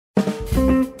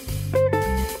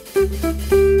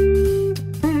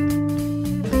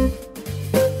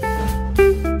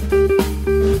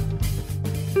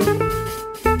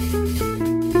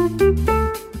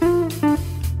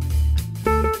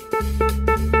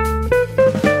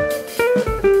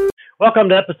Welcome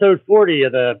to episode 40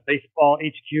 of the Baseball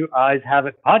HQ Eyes Have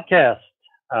It podcast.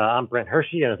 I'm Brent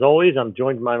Hershey, and as always, I'm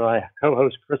joined by my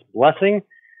co-host, Chris Blessing.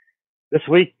 This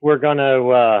week, we're going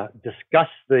to discuss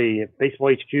the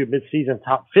Baseball HQ Midseason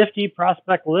Top 50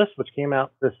 prospect list, which came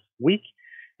out this week.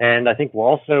 And I think we'll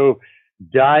also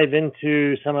dive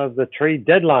into some of the trade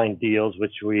deadline deals,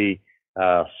 which we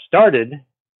started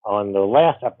on the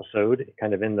last episode,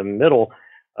 kind of in the middle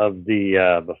of the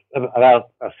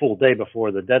about a full day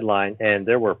before the deadline, and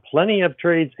there were plenty of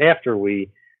trades after we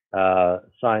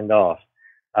signed off.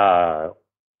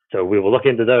 So we will look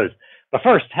into those. But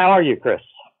first, how are you, Chris?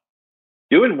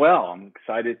 Doing well. I'm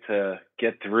excited to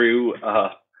get through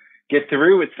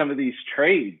with some of these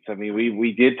trades. I mean,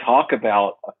 we did talk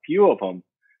about a few of them,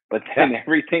 but then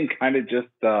everything kind of just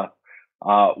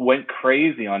went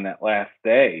crazy on that last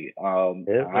day.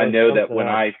 I know that when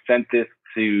I sent this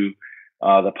to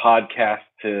the podcast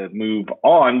to move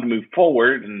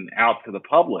forward and out to the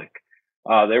public,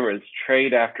 there was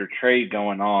trade after trade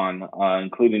going on,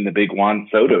 including the big Juan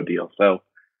Soto deal. So,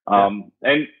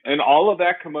 and all of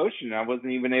that commotion, I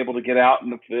wasn't even able to get out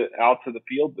to the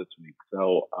field this week.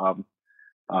 So,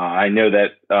 I know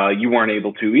that you weren't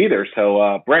able to either.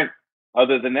 So, Brent,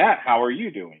 other than that, how are you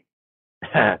doing?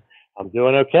 I'm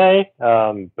doing okay.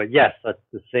 But yes, that's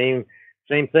the same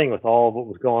thing with all of what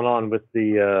was going on with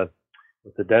the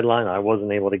deadline. I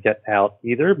wasn't able to get out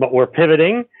either, but we're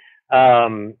pivoting.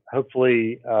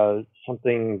 Hopefully,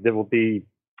 something that will be,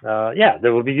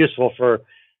 useful for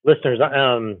listeners.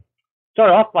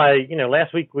 Start off by,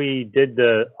 last week we did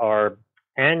our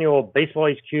annual Baseball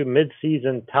HQ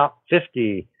Midseason Top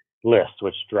 50 list,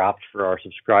 which dropped for our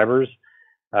subscribers.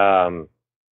 And,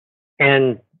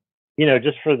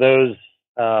 just for those,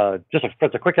 just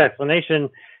a quick explanation,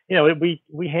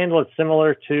 we handle it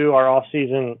similar to our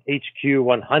off-season HQ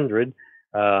 100.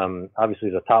 Obviously,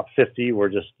 the top 50, we're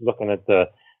just looking at the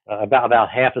about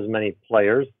half as many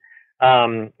players,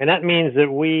 and that means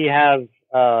that we have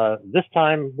this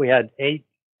time we had eight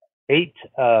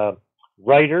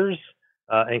writers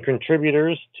and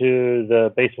contributors to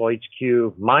the Baseball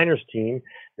HQ Minors team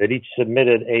that each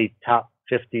submitted a top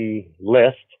 50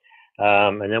 list,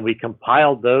 and then we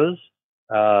compiled those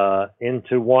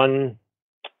into one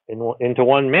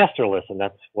master list, and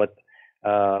that's what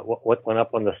went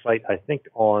up on the site, I think,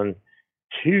 on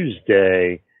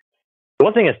Tuesday.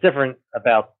 One thing that's different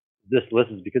about this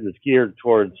list is because it's geared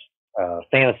towards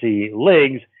fantasy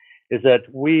leagues, is that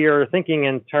we are thinking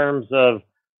in terms of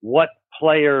what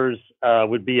players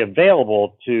would be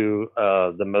available to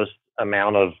the most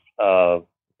amount of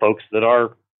folks that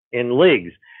are in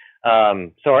leagues.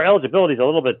 So our eligibility is a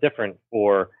little bit different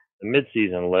for the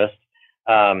midseason list.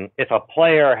 If a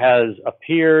player has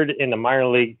appeared in a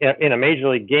major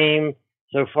league game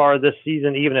so far this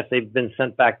season, even if they've been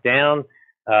sent back down,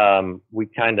 we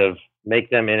kind of make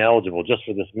them ineligible just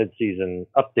for this midseason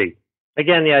update.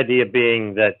 Again, the idea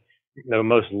being that,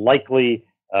 most likely,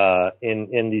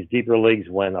 in these deeper leagues,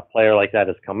 when a player like that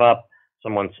has come up,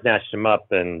 someone snatched him up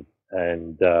and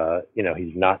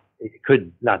he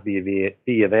could not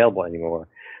be available anymore.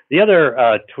 The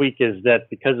other tweak is that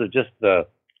because of just the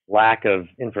lack of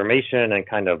information and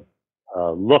kind of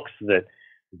looks that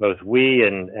both we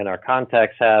and our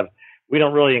contacts have, we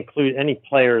don't really include any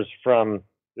players from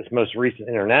this most recent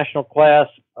international class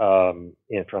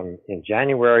in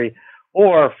January,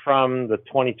 or from the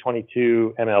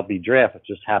 2022 MLB draft, which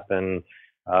just happened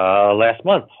last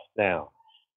month now.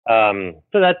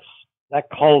 So that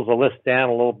culls the list down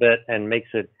a little bit and makes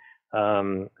it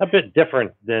a bit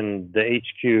different than the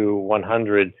HQ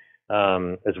 100.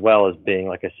 As well as being,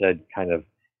 like I said, kind of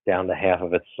down to half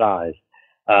of its size.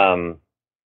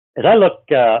 As I look,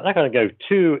 I'm not going to go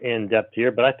too in depth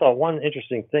here, but I thought one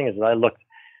interesting thing is that I looked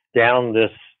down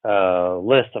this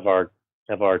list of our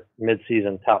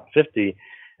midseason top 50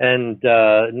 and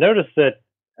noticed that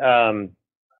it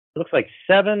looks like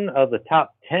 7 of the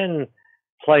top 10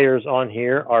 players on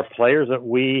here are players that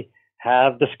we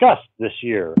have discussed this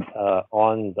year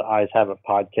on the Eyes Have It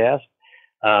podcast.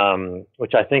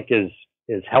 Which I think is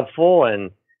helpful,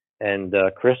 and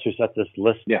Chris, who set this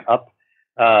list up,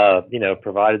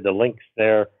 provided the links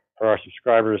there for our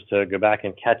subscribers to go back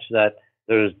and catch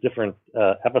those different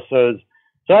episodes.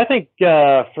 So I think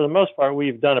for the most part,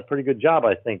 we've done a pretty good job,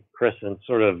 I think, Chris, in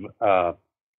sort of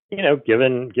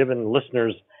given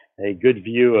listeners a good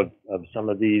view of some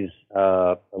of these,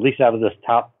 at least out of this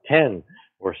top 10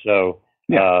 or so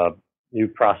new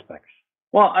prospects.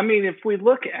 Well, I mean, if we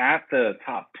look at the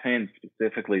top 10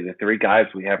 specifically, the three guys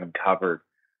we haven't covered,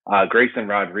 Grayson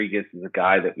Rodriguez is a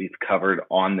guy that we've covered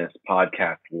on this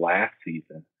podcast last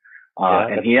season.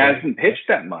 And he hasn't pitched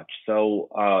that much. So,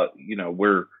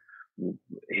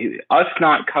 us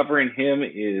not covering him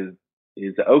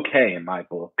is okay in my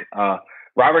book.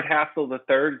 Robert Hassel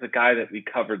III is a guy that we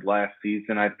covered last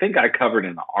season. I think I covered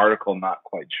in an article, not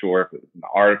quite sure if it was an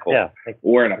article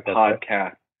or in a podcast.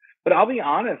 Right. But I'll be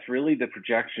honest, really the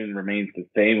projection remains the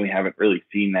same. We haven't really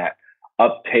seen that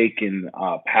uptake in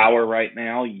power right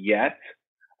now yet.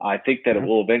 I think that it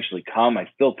will eventually come. I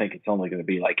still think it's only going to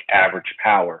be like average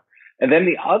power. And then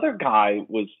the other guy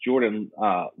was Jordan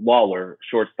Lawler,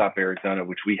 shortstop Arizona,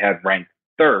 which we had ranked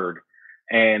third.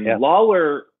 And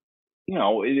Lawler,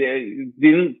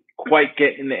 didn't quite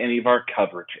get into any of our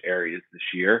coverage areas this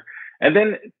year. And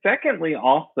then secondly,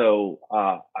 also,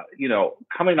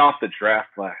 coming off the draft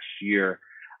last year,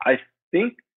 I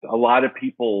think a lot of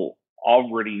people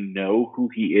already know who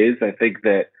he is. I think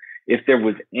that if there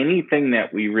was anything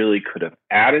that we really could have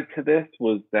added to this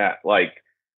was that,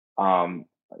 I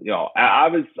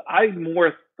was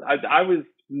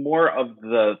more of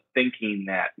the thinking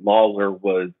that Lawler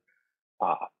was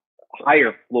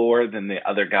higher floor than the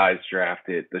other guys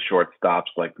drafted, the shortstops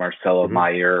like Marcelo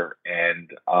Mayer and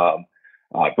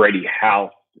Brady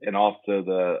House, and also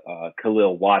the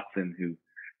Khalil Watson, who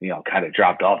kind of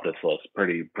dropped off this list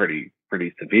pretty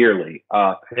severely.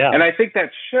 And I think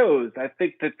that shows. I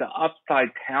think that the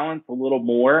upside talent's a little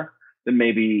more than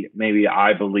maybe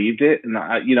I believed it, and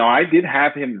I did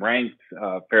have him ranked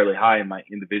fairly high in my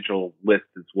individual list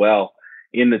as well,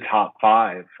 in the top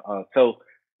 5.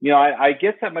 I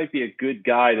guess that might be a good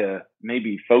guy to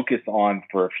maybe focus on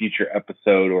for a future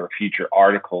episode or a future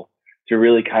article, to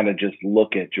really kind of just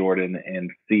look at Jordan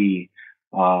and see,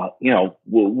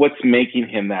 what's making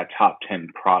him that top 10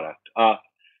 product.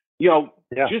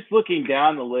 Just looking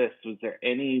down the list, was there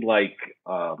any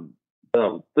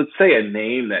let's say a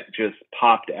name that just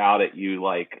popped out at you,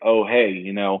 like, oh, hey,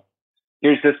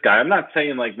 here's this guy. I'm not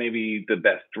saying like maybe the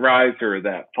best riser or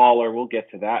that faller. We'll get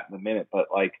to that in a minute, but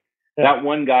that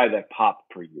one guy that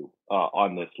popped for you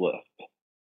on this list.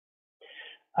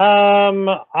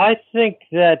 I think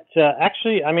that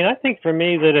I think for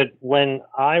me that when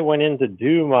I went in to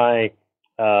do my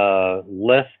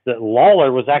list, that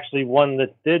Lawler was actually one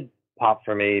that did pop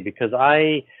for me, because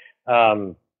I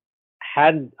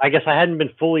hadn't been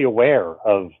fully aware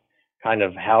of kind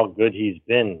of how good he's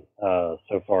been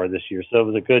so far this year. So it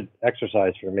was a good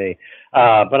exercise for me.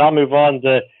 But I'll move on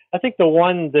to, I think the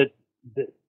one that to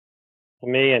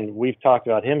me, and we've talked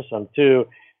about him some too,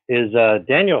 is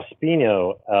Daniel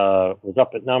Espino was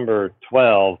up at number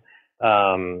 12.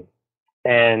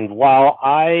 And while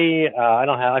I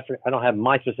don't have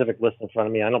my specific list in front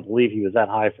of me, I don't believe he was that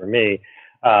high for me.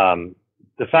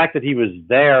 The fact that he was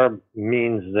there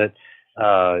means that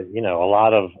a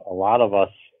lot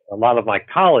of my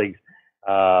colleagues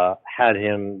had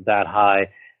him that high.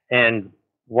 And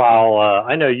while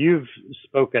I know you've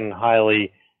spoken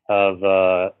highly of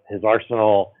his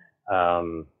arsenal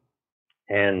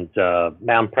and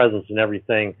mound presence and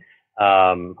everything,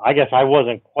 I guess I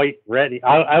wasn't quite ready.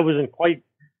 I wasn't quite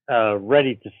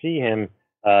ready to see him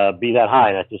be that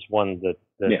high. That's just one that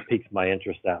piques my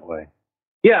interest that way.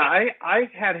 Yeah, I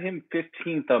had him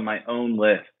 15th on my own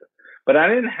list, but I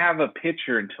didn't have a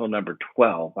pitcher until number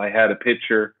 12. I had a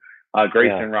pitcher,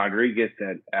 Grayson Rodriguez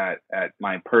at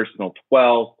my personal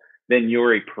 12, then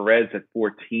Yuri Perez at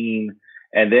 14,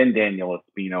 and then Daniel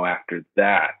Espino after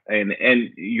that. And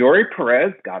Yuri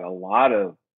Perez got a lot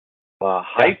of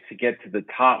hype to get to the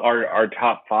top, our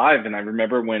top 5. And I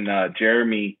remember when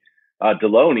Jeremy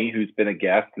Deloney, who's been a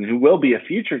guest and who will be a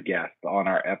future guest on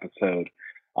our episode,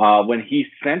 when he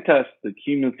sent us the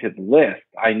cumulative list,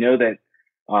 I know that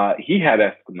he had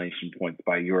exclamation points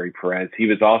by Yuri Perez. He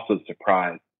was also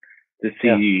surprised to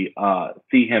see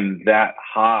him that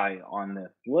high on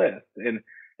this list. And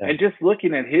just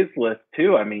looking at his list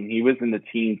too, I mean, he was in the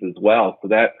teens as well. So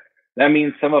that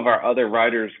means some of our other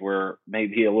writers were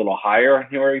maybe a little higher on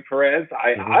Yuri Perez.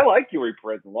 I like Yuri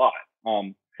Perez a lot.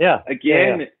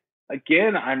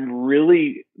 Again, I'm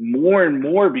really more and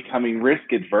more becoming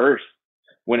risk adverse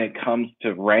when it comes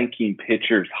to ranking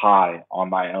pitchers high on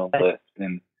my own list.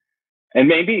 And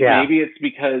maybe it's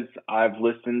because I've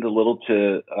listened a little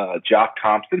to Jock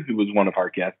Thompson, who was one of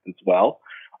our guests as well.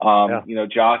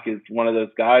 Jock is one of those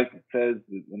guys that says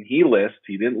when he lists,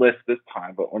 he didn't list this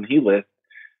time, but when he lists,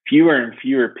 fewer and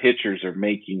fewer pitchers are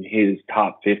making his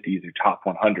top 50s or top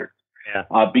 100s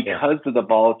because of the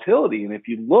volatility. And if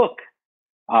you look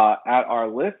at our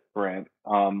list, Brent,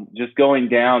 just going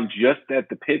down just at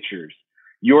the pitchers,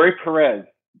 Yuri Perez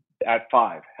at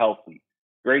 5, healthy.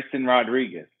 Grayson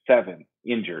Rodriguez, 7,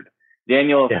 injured.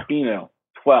 Daniel Espino,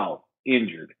 12,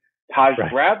 injured. Taj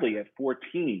Bradley at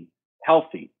 14,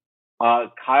 healthy.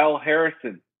 Kyle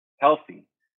Harrison, healthy.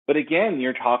 But again,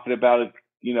 you're talking about,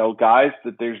 guys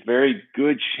that there's very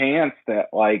good chance that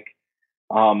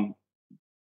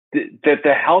that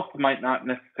the health might not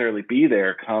necessarily be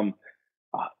there come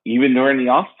even during the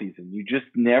off season. You just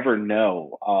never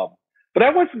know. But I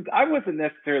wasn't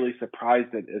necessarily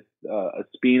surprised at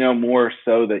Espino, more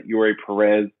so that Yuri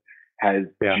Perez has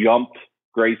jumped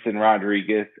Grayson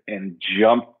Rodriguez and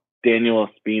jumped Daniel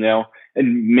Espino,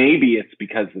 and maybe it's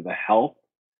because of the health.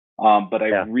 But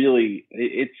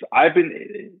it's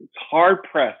hard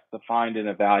pressed to find an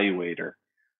evaluator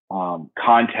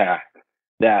contact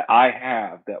that I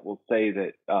have that will say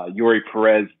that Yuri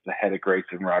Perez is ahead of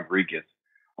Grayson Rodriguez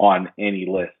on any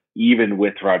list, even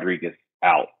with Rodriguez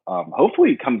out. Hopefully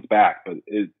he comes back, but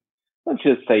let's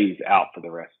just say he's out for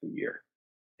the rest of the year.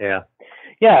 Yeah.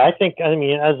 I think,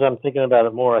 as I'm thinking about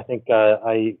it more, I think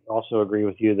I also agree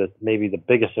with you that maybe the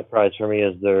biggest surprise for me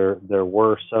is there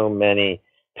were so many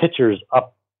pitchers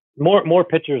up, more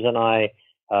pitchers than I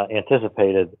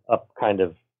anticipated up kind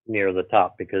of near the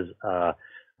top, because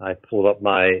I pulled up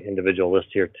my individual list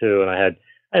here too, and I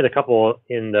had a couple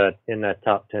in that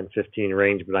top 10, 15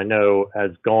 range, but I know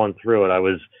as going through it, I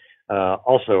was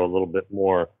also a little bit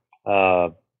more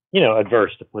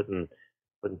adverse to putting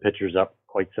pitchers up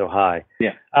quite so high.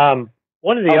 Yeah.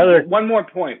 One of the other one more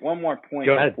point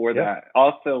before that.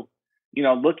 Also,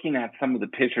 looking at some of the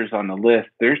pitchers on the list,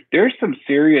 there's some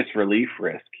serious relief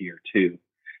risk here too.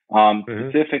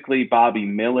 Specifically Bobby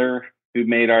Miller, who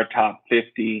made our top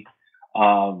 50.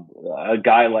 A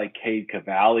guy like Cade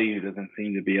Cavalli, who doesn't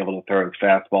seem to be able to throw his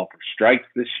fastball for strikes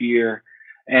this year,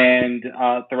 and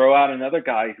throw out another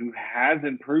guy who has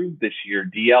improved this year,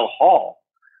 DL Hall,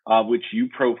 which you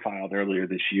profiled earlier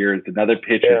this year, is another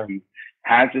pitcher who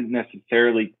hasn't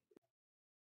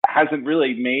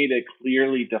really made a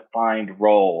clearly defined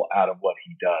role out of what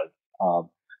he does.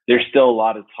 There's still a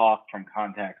lot of talk from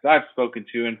contacts I've spoken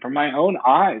to and from my own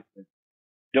eyes that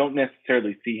don't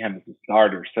necessarily see him as a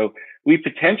starter. So we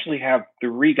potentially have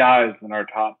 3 guys in our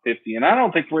top 50. And I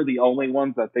don't think we're the only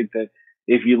ones. I think that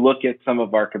if you look at some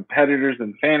of our competitors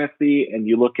in fantasy and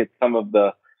you look at some of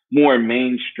the more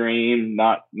mainstream,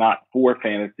 not for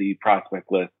fantasy prospect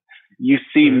lists, you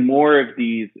see more of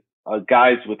these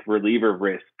guys with reliever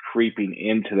risk creeping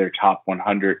into their top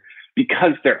 100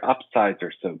 because their upsides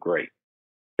are so great.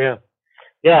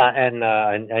 Yeah, and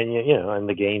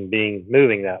the game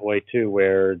moving that way too,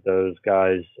 where those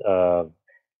guys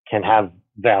can have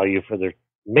value for their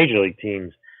major league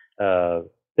teams,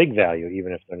 big value,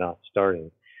 even if they're not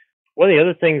starting. One of the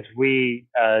other things we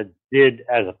did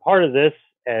as a part of this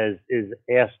is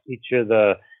ask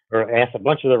a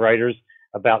bunch of the writers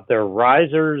about their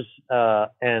risers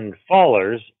and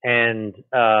fallers, and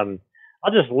I'll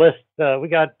just list. We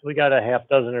got a half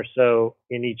dozen or so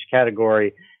in each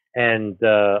category. And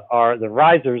the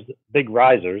risers, big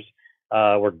risers,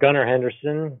 were Gunnar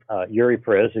Henderson, Yuri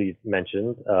Perez, who you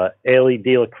mentioned, Ailey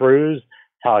De La Cruz,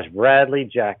 Taj Bradley,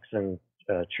 Jackson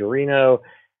Chirino,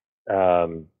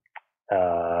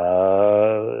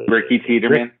 Ricky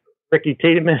Tiedemann. Ricky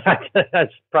Tiedemann.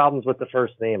 That's problems with the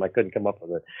first name. I couldn't come up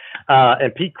with it.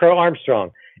 And Pete Crow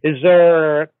Armstrong. Is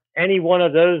there any one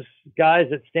of those guys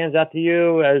that stands out to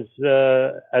you as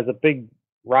a big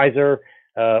riser?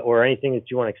 Or anything that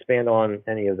you want to expand on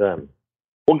any of them?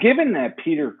 Well, given that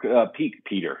Pete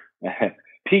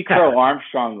Crow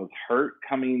Armstrong was hurt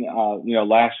coming,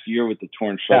 last year with the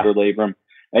torn shoulder labrum,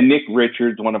 and Nick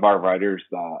Richards, one of our writers,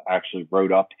 actually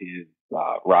wrote up his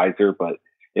riser. But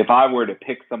if I were to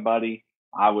pick somebody,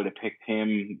 I would have picked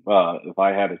him if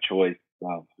I had a choice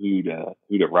of who to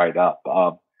write up.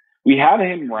 We had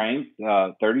him ranked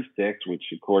 36,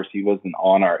 which of course he wasn't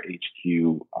on our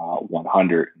HQ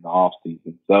 100 in the off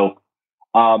season. So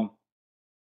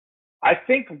I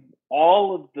think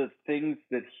all of the things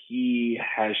that he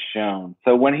has shown.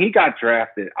 So when he got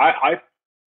drafted, I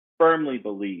firmly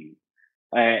believe,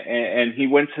 and he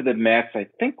went to the Mets, I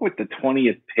think with the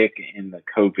 20th pick in the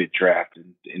COVID draft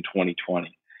in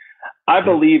 2020. I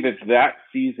believe if that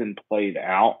season played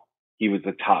out, he was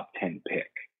a top 10 pick.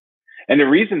 And the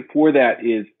reason for that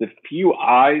is the few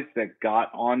eyes that got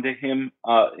onto him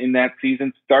in that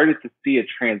season started to see a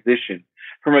transition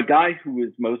from a guy who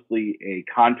was mostly a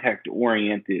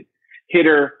contact-oriented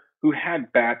hitter who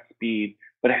had bat speed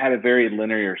but had a very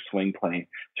linear swing plane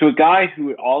to a guy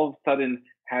who all of a sudden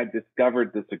had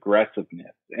discovered this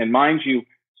aggressiveness. And mind you,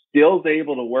 still is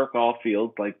able to work all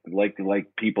fields like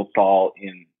people saw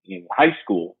in high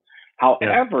school.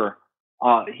 However,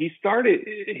 he started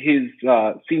his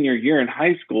senior year in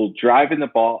high school driving the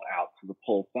ball out to the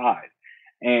pull side.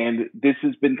 And this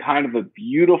has been kind of a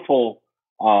beautiful,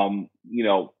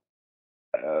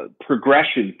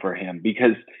 progression for him,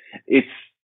 because it's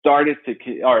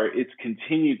it's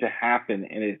continued to happen,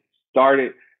 and it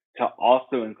started to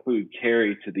also include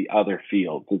carry to the other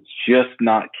fields. It's just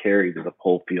not carry to the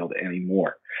pull field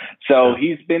anymore. So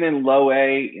he's been in low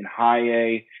A, in high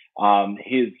A.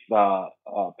 His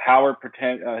power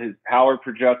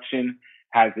projection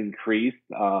has increased,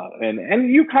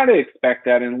 and you kind of expect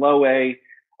that in low A.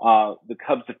 The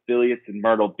Cubs affiliates in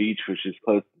Myrtle Beach, which is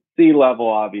close to sea level,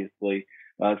 obviously.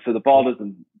 So the ball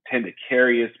doesn't tend to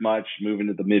carry as much. Moving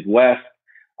to the Midwest,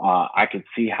 I can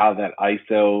see how that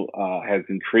ISO has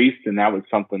increased, and that was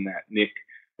something that Nick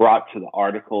brought to the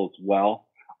article as well.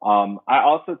 I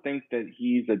also think that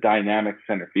he's a dynamic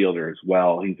center fielder as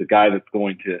well. He's a guy that's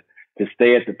going to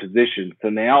stay at the position. So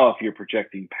now if you're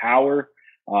projecting power,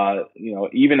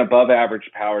 even above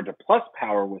average power to plus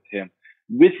power with him,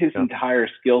 with his entire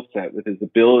skill set, with his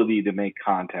ability to make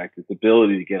contact, his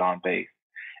ability to get on base,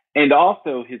 and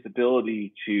also his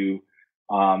ability to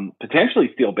potentially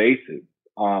steal bases,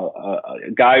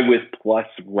 a guy with plus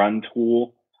run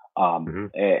tool,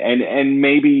 and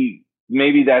maybe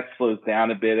that slows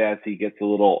down a bit as he gets a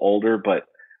little older, but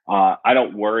I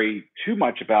don't worry too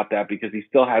much about that, because he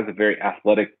still has a very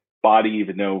athletic body,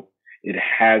 even though it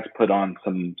has put on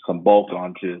some bulk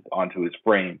onto his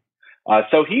frame.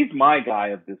 So he's my guy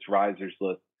of this risers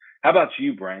list. How about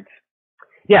you, Brent?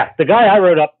 Yeah, the guy I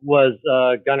wrote up was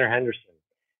Gunnar Henderson,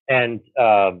 and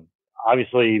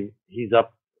obviously he's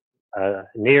up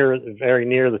very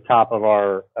near the top of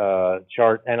our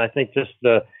chart. And I think just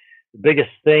the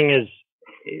biggest thing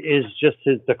is just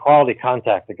the quality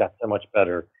contact that got so much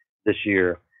better this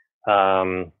year.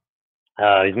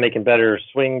 He's making better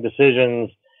swing decisions.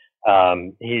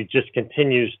 He just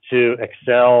continues to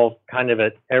excel kind of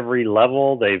at every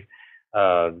level. They've,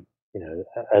 as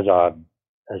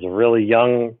a really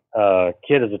young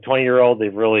kid, as a 20-year-old,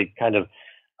 they've really kind of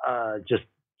just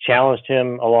challenged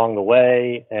him along the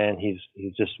way, and he's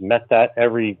just met that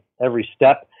every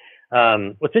step.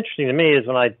 What's interesting to me is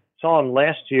when I saw him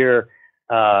last year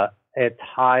at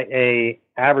High A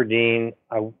Aberdeen,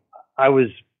 I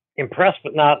was impressed,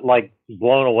 but not like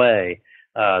blown away.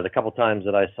 The couple times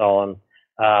that I saw him,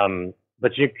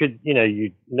 but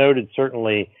you noted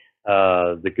certainly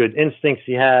the good instincts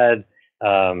he had.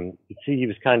 You could see he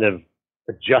was kind of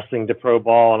adjusting to pro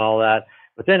ball and all that.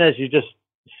 But then as you just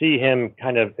see him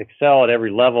kind of excel at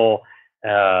every level,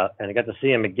 and I got to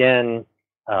see him again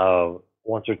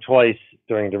once or twice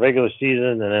during the regular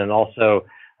season, and then also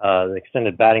the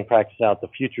extended batting practice out, the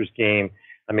futures game.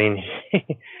 I mean,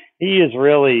 he is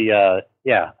really,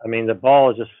 the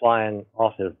ball is just flying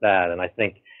off his bat. And I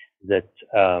think that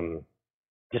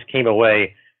just came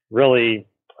away really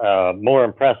more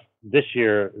impressed this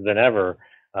year than ever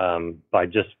by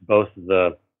just both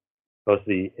the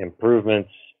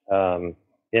improvements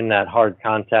in that hard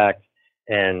contact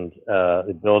and the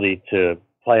ability to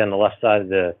play on the left side of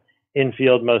the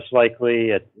infield, most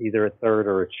likely either at third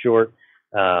or at short.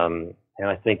 And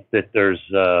I think that there's,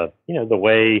 the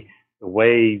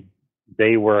way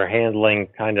they were handling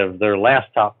kind of their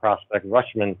last top prospect,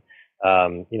 Rutschman.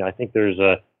 I think there's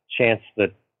a chance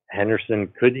that Henderson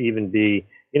could even be,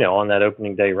 on that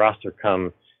opening day roster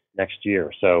come next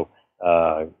year. So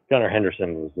Gunnar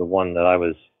Henderson was the one that I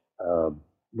was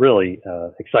really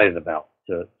excited about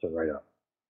to write up.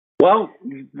 Well,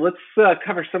 let's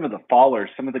cover some of the fallers,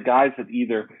 some of the guys that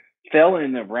either fell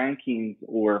in the rankings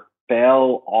or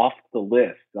fell off the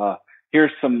list.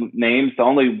 Here's some names. The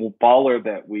only baller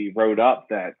that we wrote up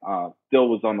that still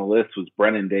was on the list was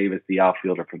Brennan Davis, the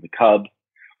outfielder from the Cubs.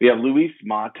 We have Luis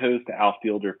Matos, the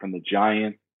outfielder from the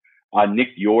Giants. Nick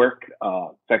York,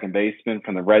 second baseman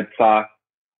from the Red Sox.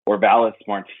 Orvalis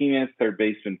Martinez, third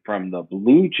baseman from the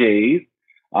Blue Jays.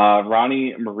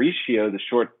 Ronnie Mauricio, the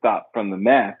shortstop from the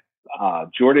Mets.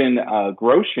 Jordan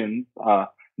Groshans,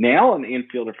 now an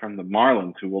infielder from the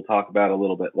Marlins, who we'll talk about a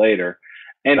little bit later.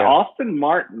 And Austin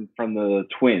Martin from the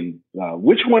Twins.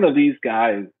 Which one of these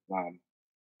guys,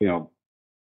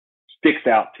 sticks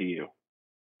out to you?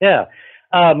 Yeah,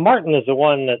 Martin is the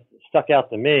one that stuck out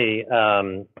to me,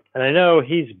 and I know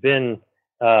he's been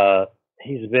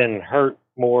hurt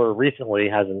more recently.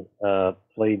 Hasn't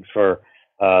played for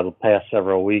the past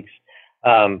several weeks,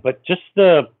 but just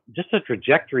the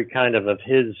trajectory kind of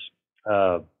his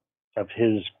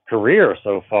career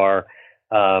so far.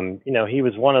 He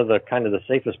was one of the kind of the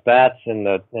safest bats in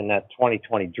that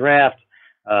 2020 draft.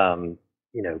 The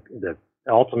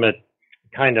ultimate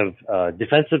kind of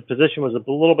defensive position was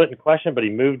a little bit in question, but he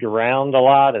moved around a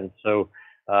lot, and so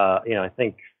I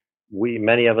think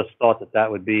many of us thought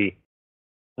that would be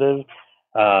positive.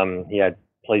 He had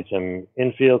played some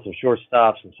infield, some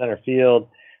shortstop, some center field,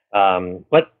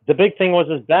 but the big thing was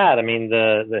his bat. I mean,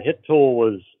 the hit tool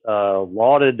was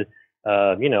lauded,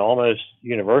 almost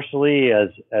universally as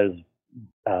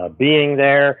being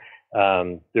there.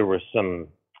 There were some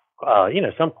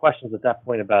questions at that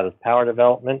point about his power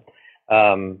development.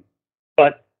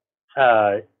 But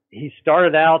he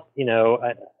started out,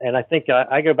 and I think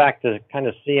I go back to kind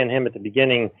of seeing him at the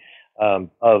beginning of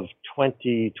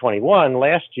 2021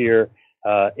 last year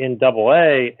in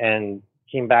Double-A, and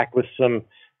came back with some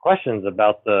questions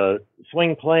about the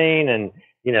swing plane and,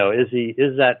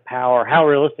 is that power, how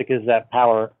realistic is that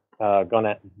power going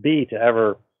to be to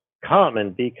ever come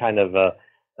and be kind of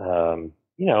an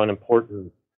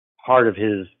important part of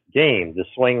his game. The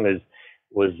swing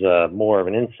was more of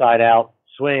an inside-out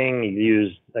swing. He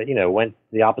used, went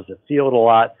the opposite field a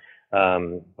lot.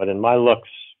 But in my looks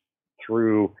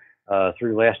through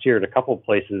last year at a couple of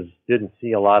places, didn't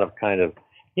see a lot of kind of,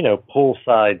 pull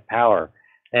side power.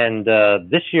 And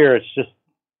this year it's just,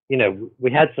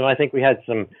 I think we had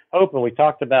some hope, and we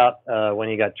talked about when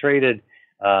he got traded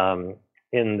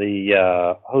in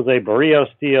the Jose Barrios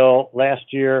deal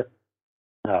last year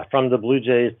from the Blue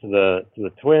Jays to the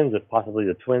Twins, that possibly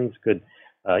the Twins could,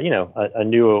 a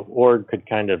new org could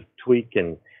kind of tweak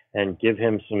and give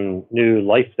him some new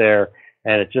life there.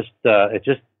 And it just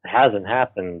hasn't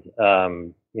happened.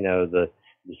 The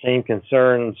same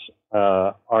concerns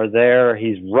are there.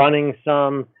 He's running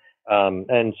some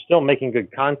and still making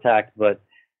good contact, but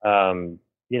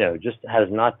just has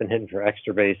not been hitting for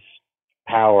extra base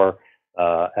power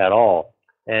at all.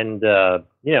 And at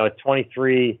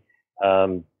 23,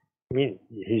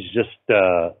 he's just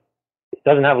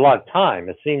doesn't have a lot of time.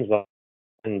 It seems like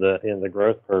in the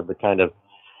growth curve to kind of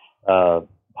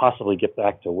possibly get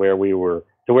back to where we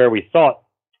thought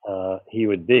he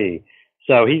would be.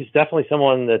 So he's definitely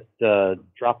someone that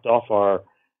dropped off our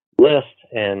list,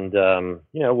 and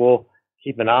we'll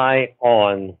keep an eye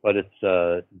on. But it's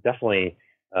definitely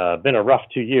been a rough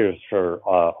 2 years for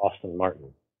Austin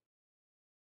Martin.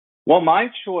 Well, my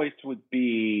choice would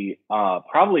be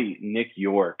probably Nick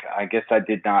York. I guess I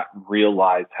did not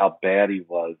realize how bad he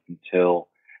was until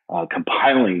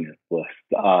compiling this list.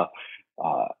 At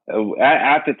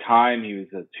the time, he was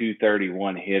a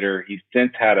 231 hitter. He's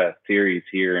since had a series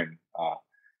here in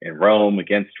Rome,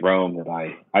 against Rome, that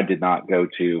I did not go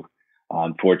to.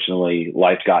 Unfortunately,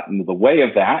 life got in the way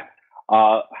of that.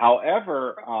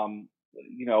 However,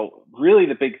 really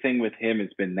the big thing with him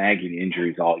has been nagging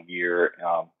injuries all year.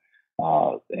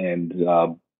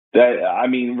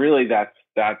 Really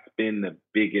that's been the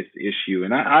biggest issue.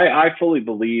 And I fully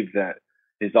believe that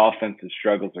his offensive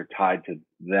struggles are tied to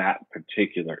that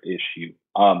particular issue.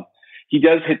 He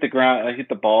does hit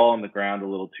the ball on the ground a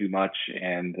little too much.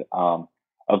 And,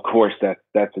 of course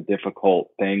that's a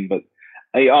difficult thing, but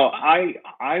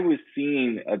I was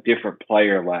seeing a different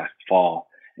player last fall.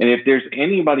 And if there's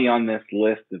anybody on this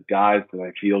list of guys that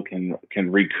I feel can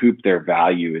recoup their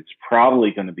value, it's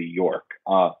probably going to be York.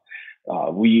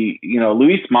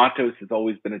 Luis Matos has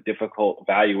always been a difficult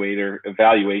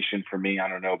evaluation for me. I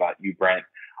don't know about you, Brent.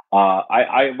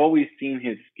 I've always seen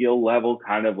his skill level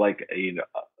kind of like a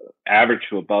average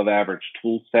to above average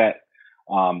tool set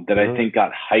that I think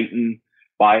got heightened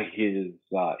by his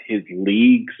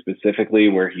league, specifically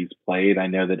where he's played. I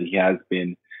know that he has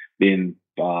been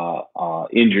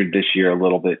injured this year a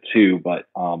little bit too, but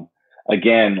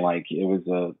again, like it was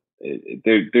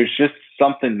there's just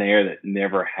something there that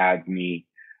never had me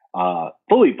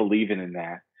fully believing in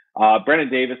that. Brennan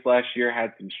Davis last year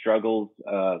had some struggles,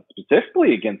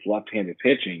 specifically against left-handed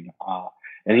pitching,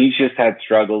 and he's just had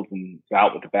struggles and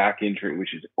out with a back injury,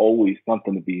 which is always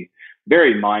something to be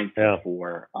very mindful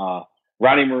for.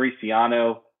 Ronnie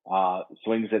Mauriciano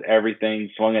swung at everything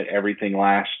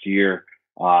last year.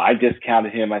 I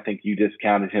discounted him. I think you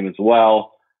discounted him as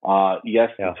well.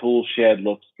 Yes, the tool shed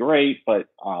looks great, but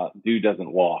dude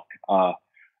doesn't walk.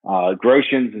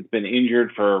 Groshans has been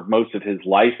injured for most of his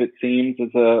life, it seems,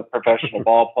 as a professional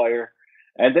ball player.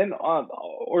 And then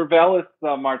Orvelis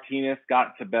Martinez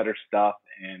got to better stuff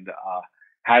and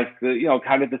has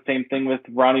kind of the same thing with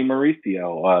Ronnie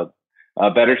Mauricio.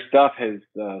 Better stuff has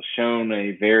shown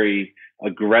a very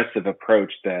aggressive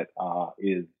approach that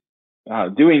is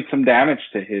doing some damage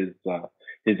to his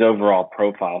overall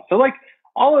profile. So like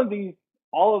all of these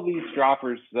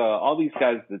droppers, all these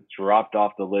guys that dropped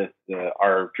off the list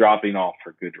are dropping off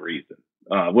for good reason.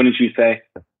 Wouldn't you say?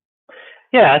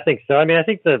 Yeah, I think so. I mean, I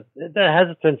think the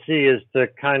hesitancy is to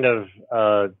kind of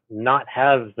not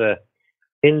have the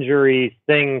injury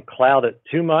thing cloud it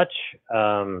too much,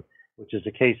 which is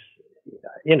the case,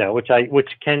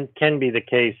 which can be the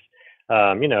case.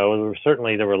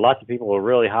 Certainly there were lots of people who were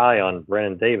really high on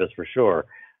Brennan Davis for sure.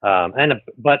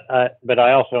 But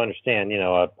I also understand,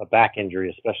 a back injury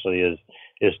especially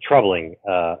is troubling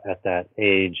at that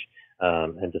age,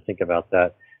 and to think about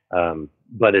that.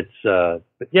 But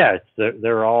yeah,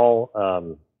 they're all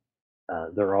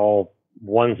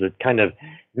ones that kind of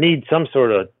need some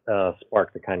sort of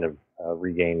spark to kind of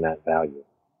regain that value.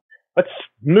 Let's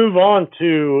move on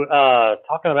to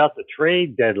talking about the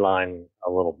trade deadline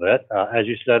a little bit. As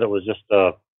you said, it was just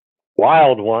a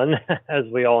wild one, as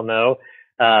we all know,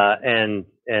 and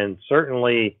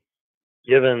certainly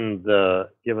given the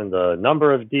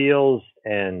number of deals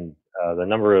and the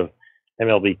number of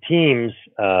MLB teams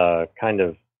kind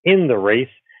of in the race,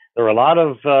 there were a lot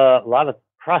of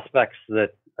prospects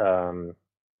that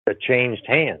changed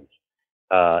hands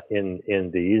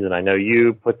in these, and I know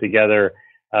you put together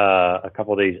a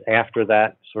couple of days after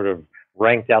that, sort of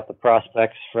ranked out the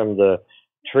prospects from the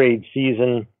trade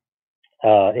season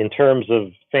in terms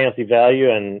of fantasy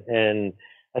value, and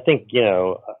I think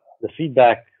the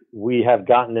feedback we have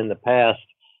gotten in the past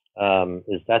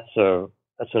is that's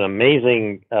an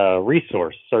amazing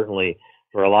resource, certainly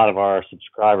for a lot of our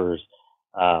subscribers,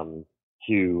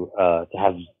 to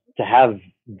have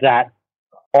that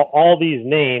all these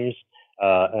names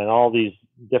and all these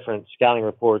different scouting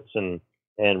reports and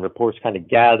reports kind of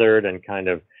gathered and kind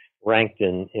of ranked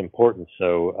in importance.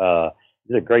 So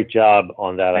you did a great job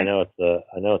on that. I know it's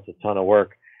a ton of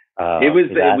work.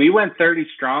 We went 30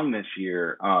 strong this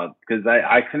year because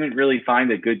I couldn't really find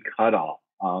a good cutoff.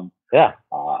 Yeah.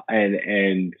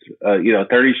 And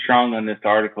 30 strong on this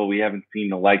article, we haven't seen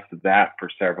the likes of that for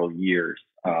several years.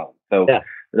 So yeah.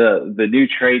 The new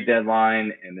trade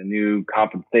deadline and the new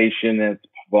compensation that's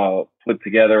put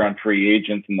together on free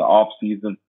agents in the off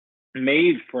season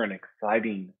made for an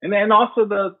exciting, and also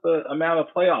the amount of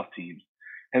playoff teams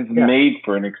has made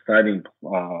for an exciting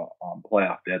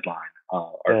playoff deadline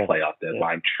playoff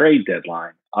deadline, trade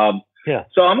deadline.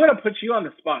 So I'm going to put you on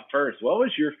the spot first. What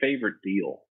was your favorite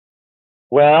deal?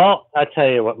 Well, I tell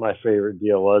you what my favorite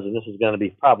deal was, and this is going to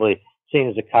be probably seen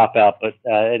as a cop out, but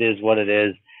it is what it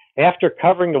is. After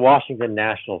covering the Washington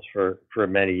Nationals for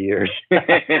many years,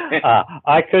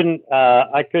 I couldn't,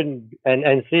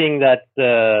 and seeing that,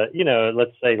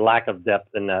 let's say lack of depth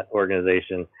in that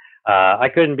organization, I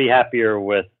couldn't be happier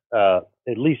with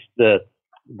at least the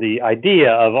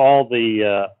idea of all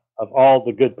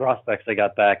the good prospects they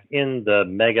got back in the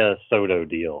Mega Soto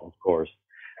deal. Of course,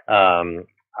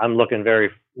 I'm looking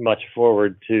very much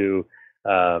forward to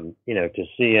to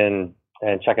seeing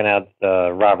and checking out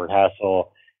Robert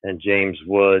Hassel and James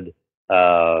Wood.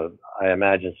 I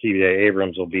imagine CJ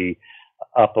Abrams will be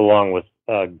up along with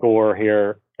Gore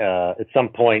here at some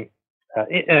point.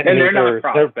 And they're not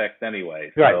prospects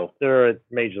anyway. So. Right, they're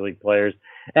major league players.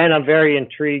 And I'm very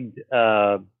intrigued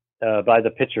by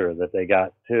the pitcher that they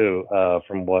got, too,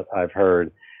 from what I've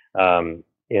heard, in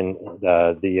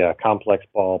the complex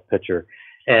ball pitcher.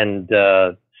 And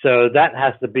so that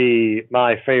has to be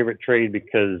my favorite trade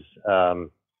because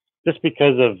just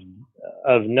because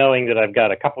of knowing that I've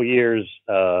got a couple years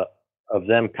of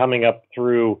them coming up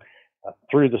through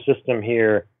the system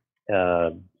here,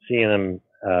 seeing them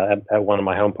at one of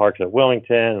my home parks at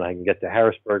Wilmington, and I can get to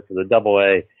Harrisburg for the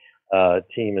Double-A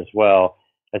team as well.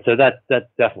 And so that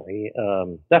definitely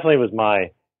was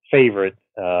my favorite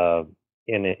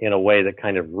in a way that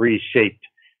kind of reshaped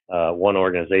one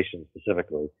organization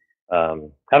specifically.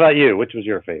 How about you? Which was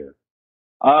your favorite?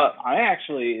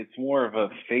 It's more of a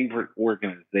favorite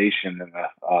organization than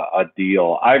a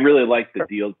deal. I really like the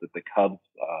deals that the Cubs,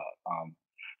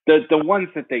 the ones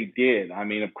that they did. I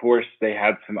mean, of course, they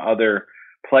had some other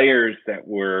players that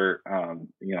were,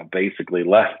 basically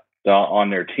left on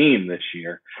their team this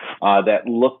year that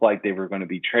looked like they were going to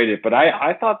be traded. But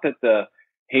I thought that the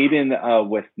Hayden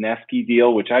Wesneski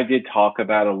deal, which I did talk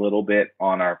about a little bit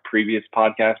on our previous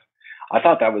podcast, I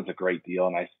thought that was a great deal.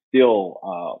 And I still,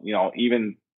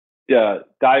 even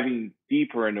diving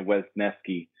deeper into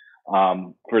Wesneski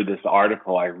for this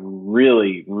article, I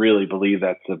really, really believe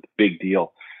that's a big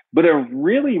deal. But a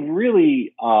really,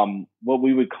 really what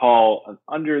we would call an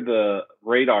under the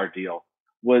radar deal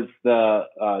was the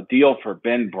deal for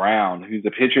Ben Brown, who's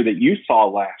a pitcher that you saw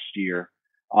last year.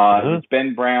 It's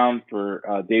Ben Brown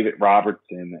for David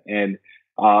Robertson. And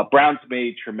Brown's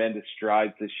made tremendous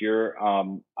strides this year.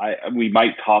 We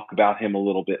might talk about him a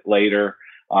little bit later,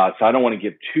 so I don't want to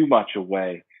give too much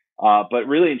away. But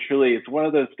really and truly, it's one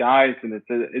of those guys, and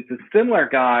it's a similar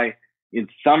guy in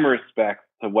some respects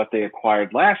to what they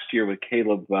acquired last year with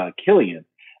Caleb Killian,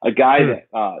 a guy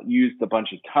that used a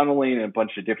bunch of tunneling and a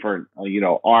bunch of different,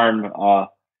 arm,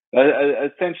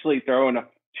 essentially throwing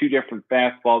two different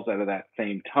fastballs out of that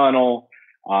same tunnel,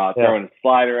 throwing a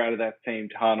slider out of that same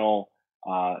tunnel,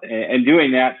 and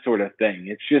doing that sort of thing.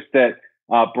 It's just that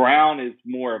Brown is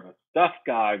more of a stuff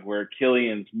guy, where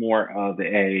Killian's more of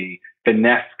a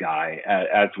finesse guy,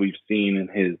 as we've seen in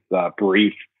his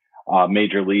brief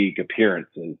major league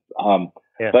appearances.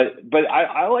 But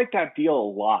I like that deal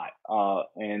a lot,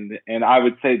 and I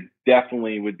would say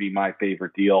definitely would be my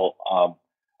favorite deal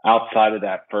outside of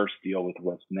that first deal with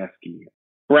Wesneski.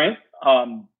 Brent,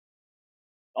 on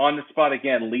the spot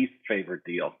again, least favorite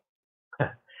deal.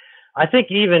 I think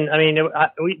we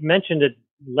mentioned it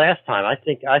last time. I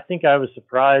think I was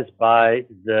surprised by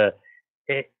the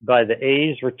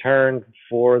A's return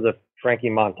for the Frankie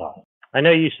Montas. I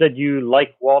know you said you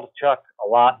like Waldichuk a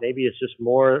lot. Maybe it's just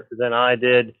more than I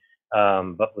did.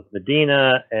 But with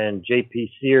Medina and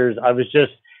JP Sears, I was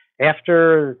just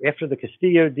after the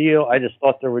Castillo deal, I just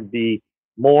thought there would be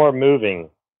more moving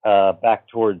back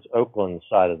towards Oakland's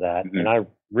side of that. Mm-hmm. And I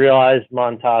realized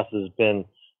Montas has been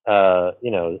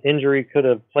injury could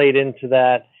have played into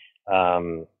that.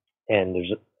 And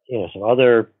there's, some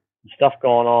other stuff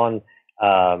going on.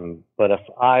 But if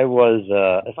I was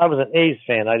an A's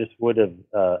fan, I just would have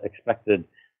expected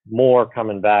more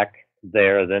coming back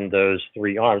there than those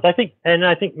three arms. I think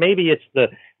maybe it's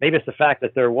the fact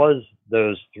that there was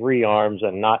those three arms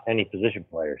and not any position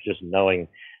players, just knowing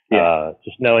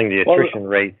the attrition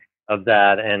rate of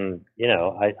that. And,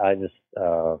 I just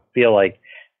feel like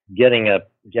getting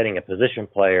a position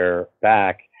player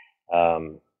back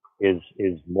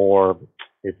is more,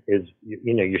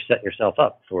 you're setting yourself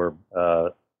up for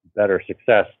better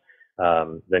success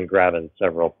than grabbing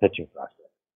several pitching prospects.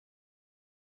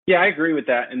 Yeah, I agree with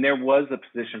that. And there was a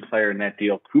position player in that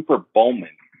deal, Cooper Bowman,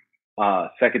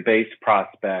 second base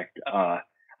prospect.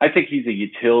 I think he's a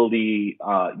utility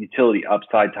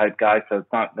upside type guy, so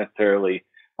it's not necessarily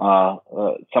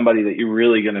somebody that you're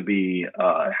really going to be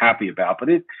happy about. But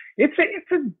it's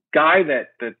a guy that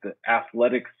the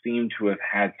Athletics seem to have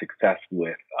had success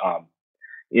with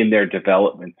in their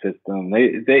development system.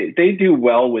 They do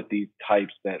well with these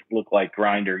types that look like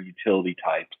grinder utility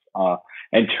types,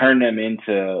 and turn them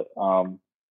into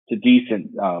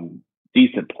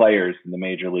decent players in the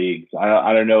major leagues.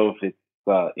 I don't know if it's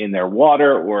in their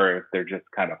water or if they're just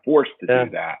kind of forced to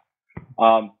do that.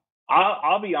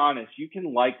 I'll be honest, you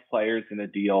can like players in a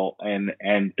deal and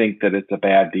think that it's a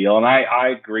bad deal. And I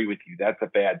agree with you. That's a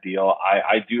bad deal.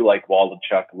 I do like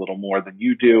Waldichuk a little more than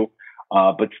you do.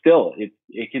 But still,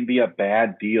 it can be a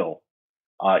bad deal,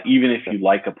 even if you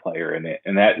like a player in it.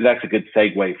 And that's a good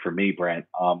segue for me, Brent,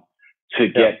 to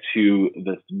get to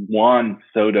this Juan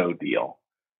Soto deal.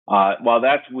 While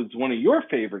that was one of your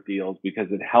favorite deals because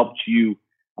it helped you,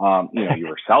 you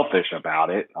were selfish about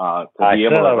it, to be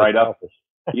able to write up.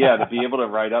 To be able to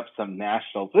write up some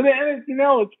nationals. And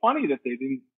it's funny that they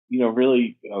didn't,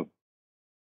 really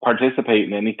participate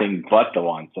in anything but the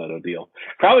Juan Soto deal.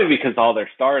 Probably because all their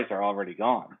stars are already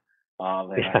gone.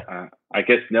 I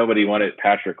guess nobody wanted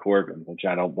Patrick Corbin, which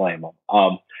I don't blame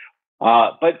them.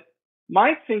 But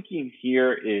my thinking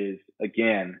here is,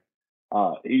 again,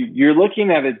 you're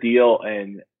looking at a deal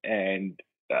and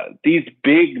these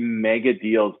big mega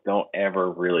deals don't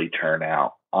ever really turn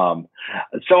out.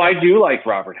 So I do like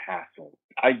Robert Hassel.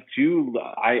 I do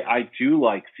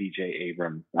like CJ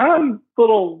Abrams.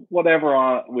 Little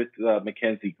whatever with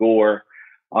Mackenzie Gore.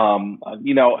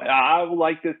 I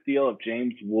like this deal of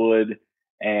James Wood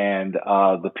and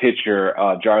the pitcher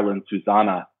Jarlin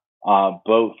Susana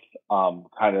both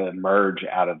kind of emerge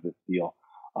out of this deal.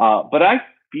 But I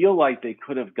feel like they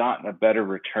could have gotten a better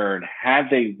return had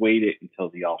they waited until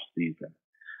the off season.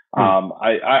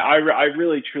 I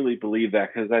really truly believe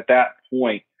that, because at that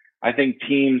point, I think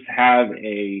teams have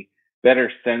a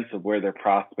better sense of where their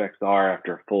prospects are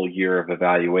after a full year of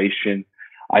evaluation.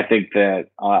 I think that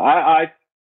I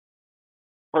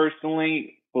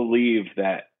personally believe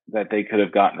that they could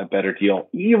have gotten a better deal,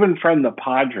 even from the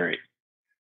Padres.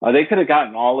 They could have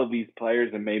gotten all of these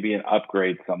players and maybe an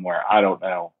upgrade somewhere. I don't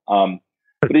know.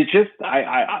 But it just,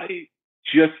 I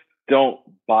just don't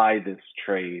buy this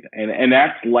trade. And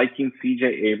that's liking CJ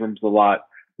Abrams a lot,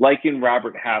 liking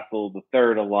Robert Hassel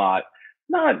III a lot,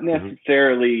 not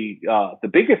necessarily the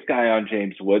biggest guy on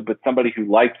James Wood, but somebody who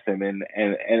likes him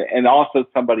and also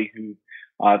somebody who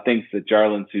thinks that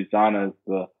Jarlin Susana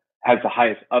has the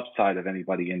highest upside of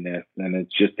anybody in this. And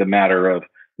it's just a matter of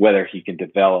whether he can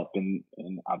develop. And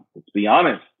let's be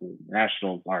honest, the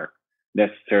Nationals aren't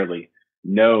necessarily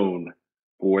known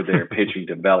for their pitching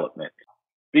development,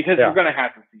 because we're going to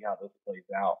have to see how this plays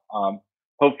out.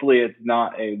 Hopefully it's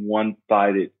not a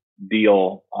one-sided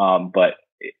deal, but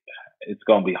it's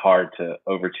going to be hard to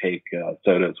overtake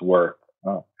Soto's work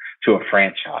to a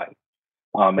franchise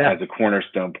as a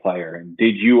cornerstone player. And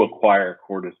did you acquire a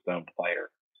cornerstone player?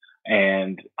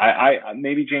 And I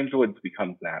maybe James Woods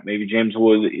becomes that. Maybe James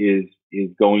Woods is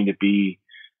going to be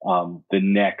the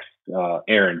next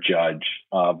Aaron Judge,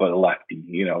 but a lefty,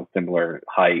 similar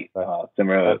height,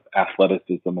 similar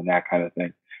athleticism and that kind of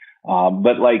thing.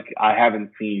 But like, I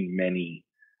haven't seen many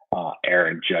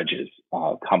Aaron Judges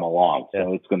come along,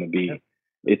 so it's going to be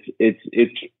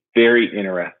it's very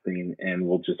interesting, and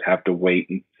we'll just have to wait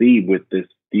and see with this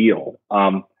deal.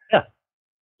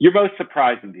 Your most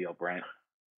surprising deal, Brent?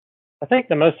 I think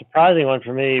the most surprising one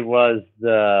for me was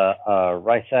the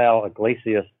Raisel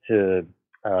Iglesias to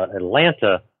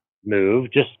Atlanta move.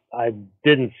 I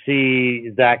didn't see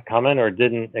that coming, or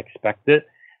didn't expect it,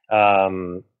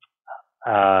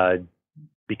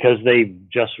 because they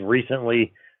just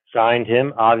recently signed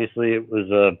him. Obviously, it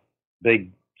was a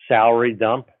big salary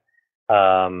dump,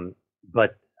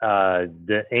 but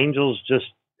the Angels just,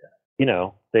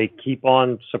 they keep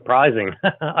on surprising.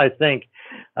 I think,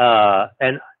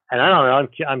 and I don't know.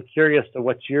 I'm curious to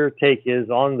what your take is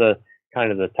on the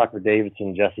kind of the Tucker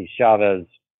Davidson, Jesse Chavez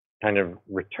kind of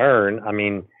return. I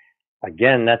mean,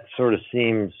 again, that sort of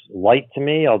seems light to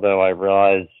me, although I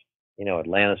realize,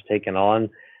 Atlanta's taken on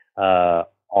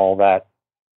all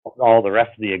the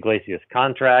rest of the Iglesias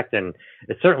contract, and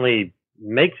it certainly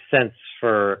makes sense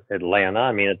for Atlanta.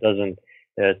 I mean, it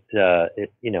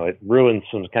ruins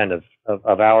some kind of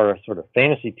our sort of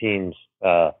fantasy teams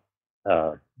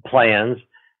plans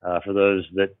for those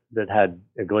that had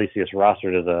Iglesias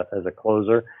rostered as a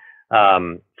closer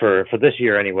for this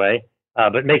year anyway.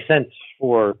 But makes sense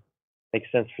for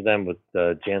them with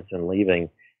Jansen leaving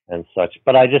and such.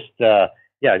 But I just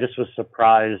was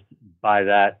surprised by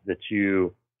that the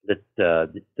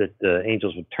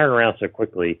Angels would turn around so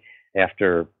quickly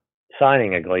after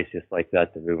signing Iglesias like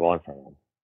that to move on from him.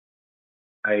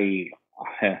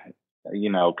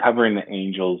 Covering the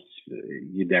Angels,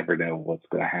 you never know what's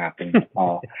going to happen.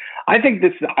 I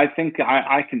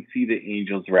can see the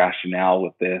Angels' rationale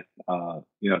with this.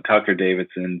 Tucker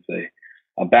Davidson's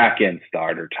a back end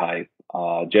starter type.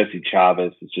 Jesse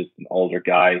Chavez is just an older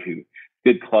guy who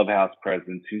good clubhouse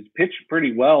presence, who's pitched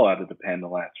pretty well out of the pen the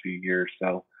last few years.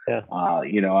 So, they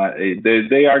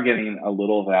are getting a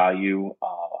little value.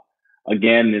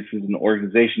 Again, this is an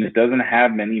organization that doesn't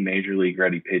have many major league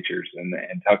ready pitchers, and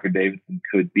Tucker Davidson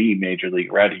could be major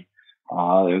league ready,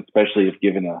 especially if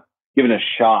given a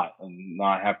shot and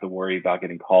not have to worry about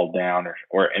getting called down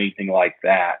or anything like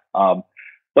that.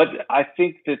 But I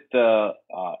think that the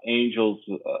Angels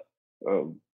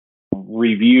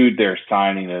reviewed their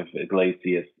signing of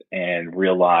Iglesias and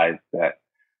realized that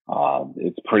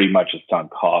it's pretty much a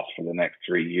sunk cost for the next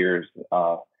 3 years.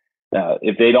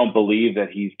 If they don't believe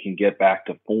that he can get back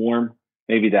to form,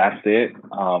 maybe that's it.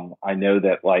 I know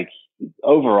that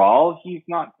overall he's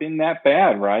not been that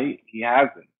bad, right? He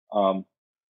hasn't.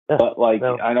 But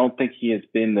I don't think he has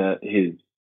been his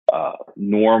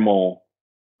normal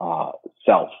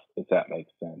self, if that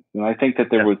makes sense. And I think that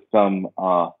there was some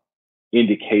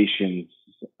indications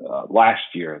last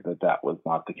year that was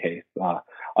not the case.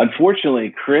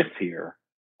 Unfortunately, Chris here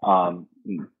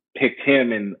picked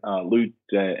him and Lute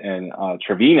and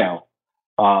Trevino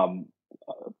from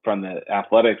the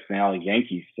Athletics, now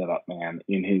Yankees setup, man,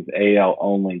 in his AL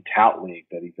only tout league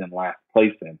that he's in last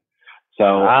place in.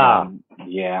 So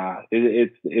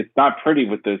it's not pretty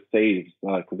with those saves,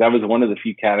 because that was one of the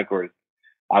few categories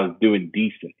I was doing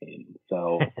decent in.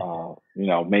 So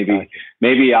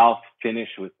maybe I'll finish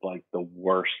with the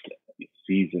worst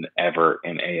season ever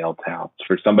in AL touts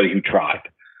for somebody who tried.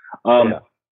 What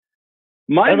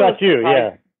about you?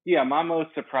 My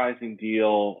most surprising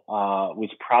deal was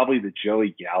probably the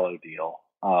Joey Gallo deal.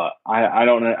 I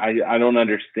don't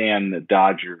understand the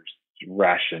Dodgers'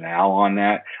 rationale on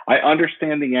that. I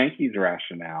understand the Yankees'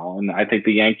 rationale, and I think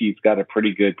the Yankees got a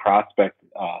pretty good prospect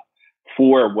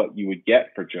for what you would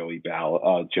get for Joey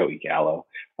Gallo,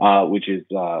 which is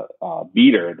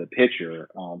Beater, the pitcher,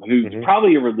 who's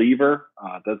probably a reliever,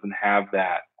 doesn't have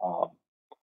that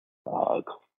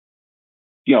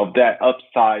that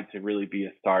upside to really be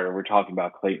a starter. We're talking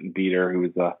about Clayton Beater, who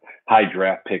was a high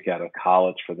draft pick out of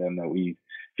college for them that we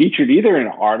featured either in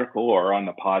an article or on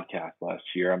the podcast last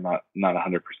year. I'm not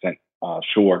 100%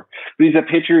 sure. But he's a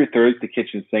pitcher who throws the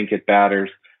kitchen sink at batters.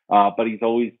 But he's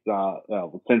always,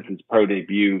 since his pro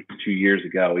debut 2 years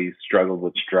ago, he's struggled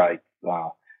with strikes.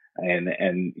 and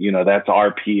that's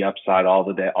RP upside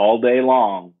all day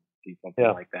long. See something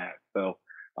like that. So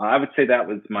I would say that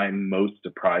was my most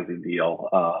surprising deal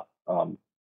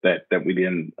that we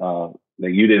didn't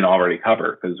that you didn't already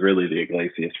cover, because really the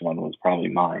Iglesias one was probably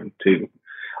mine too.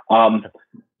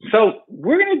 So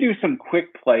we're going to do some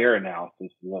quick player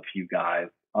analysis of a few guys.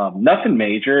 Nothing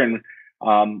major, and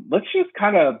let's just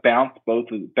kind of bounce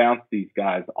these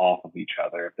guys off of each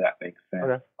other, if that makes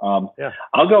sense. Okay.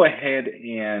 I'll go ahead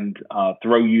and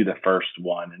throw you the first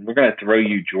one, and we're going to throw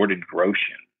you Jordan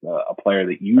Groshans, a player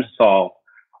that you saw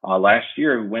last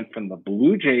year, who went from the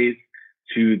Blue Jays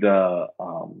to the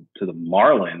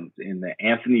Marlins in the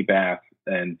Anthony Bass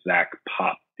and Zach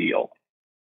Pop deal.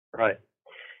 Right.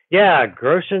 Yeah,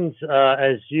 Groshans,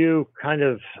 as you kind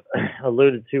of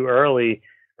alluded to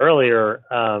earlier,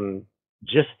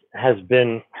 just has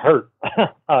been hurt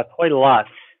quite a lot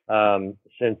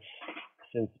since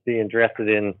being drafted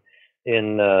in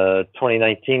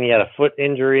 2019. He had a foot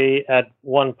injury at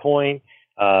one point.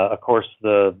 Of course,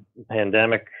 the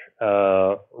pandemic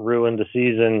ruined the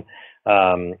season.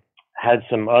 Had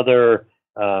some other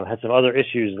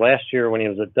issues last year when he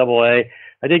was at Double-A.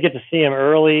 I did get to see him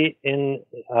early in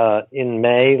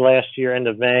May last year, end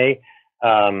of May,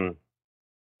 and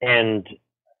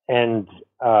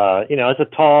it's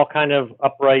a tall, kind of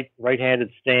upright, right-handed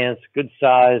stance, good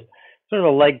size, sort of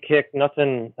a leg kick,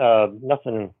 nothing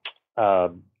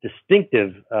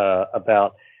distinctive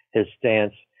about his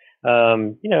stance.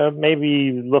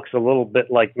 Maybe looks a little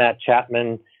bit like Matt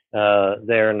Chapman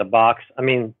there in the box. I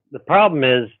mean, the problem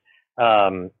is,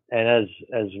 and as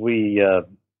we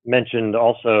mentioned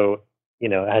also,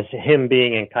 as him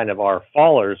being in kind of our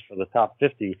fallers for the top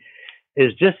 50,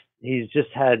 is he's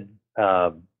just had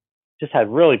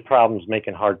really problems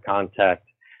making hard contact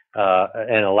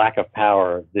and a lack of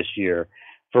power this year.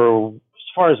 As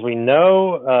far as we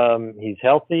know, he's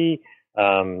healthy,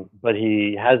 but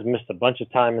he has missed a bunch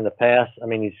of time in the past. I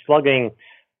mean, he's slugging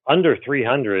under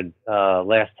 300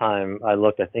 last time I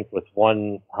looked, I think, with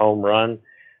one home run.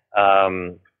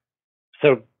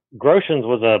 So Groshans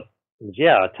was a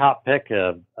top pick.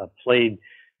 Played,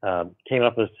 came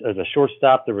up as a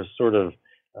shortstop. There was sort of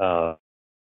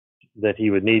that he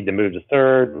would need to move to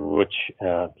third, which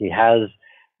he has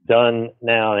done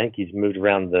now. I think he's moved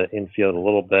around the infield a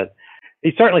little bit.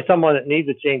 He's certainly someone that needs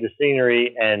a change of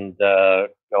scenery, and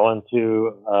going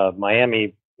to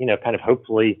Miami, kind of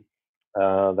hopefully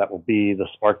that will be the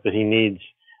spark that he needs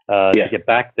to get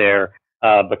back there.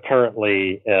 But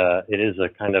currently, it is a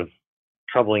kind of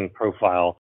troubling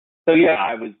profile. So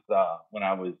I was when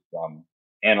I was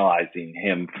analyzing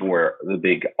him for the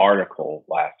big article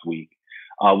last week,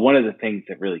 one of the things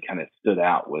that really kind of stood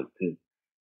out was he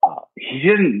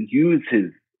didn't use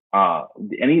his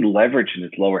any leverage in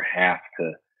his lower half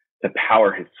to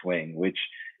power his swing, which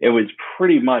it was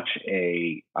pretty much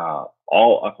a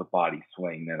all upper body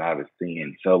swing that I was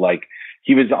seeing. So like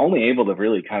he was only able to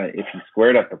really kind of, if he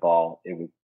squared up the ball, it was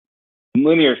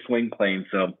linear swing plane.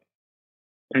 So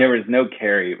there was no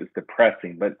carry. It was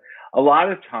depressing, but a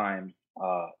lot of times,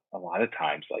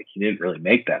 like he didn't really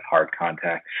make that hard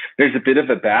contact. There's a bit of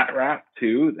a bat wrap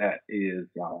too that is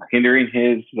hindering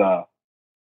his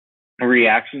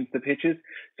reactions to pitches.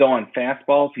 So on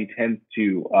fastballs, he tends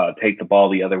to take the ball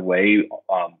the other way,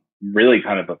 really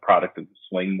kind of a product of the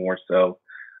swing more so,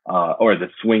 or the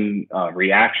swing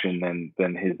reaction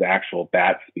than his actual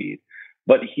bat speed.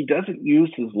 But he doesn't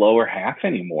use his lower half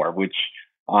anymore, which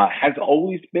has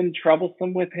always been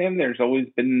troublesome with him. There's always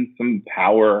been some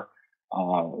power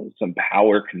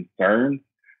concerns,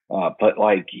 but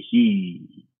like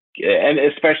and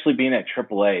especially being at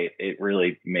AAA, it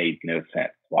really made no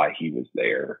sense why he was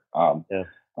there.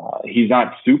 He's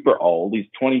not super old. He's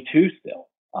 22 still.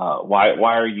 Why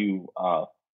are you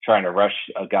trying to rush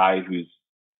a guy who's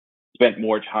spent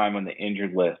more time on the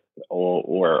injured list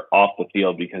or off the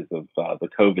field because of the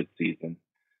COVID season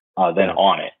than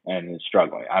on it and is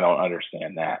struggling? I don't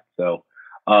understand that. So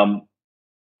I'm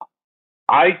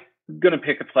going to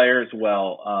pick a player as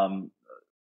well.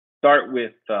 Start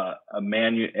with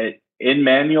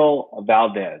Emmanuel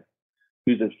Valdez,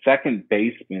 who's a second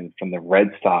baseman from the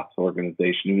Red Sox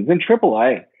organization. He was in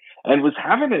AAA and was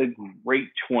having a great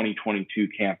 2022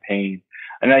 campaign.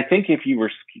 And I think if you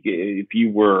were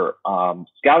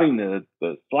scouting the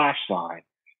slash line,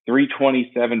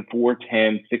 327,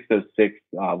 410, 606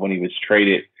 when he was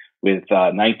traded with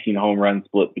 19 home runs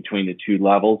split between the two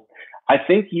levels, I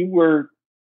think you were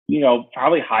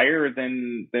probably higher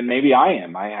than maybe I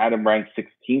am. I had him ranked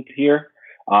 16th here.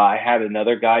 I had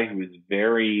another guy who was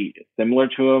very similar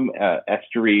to him,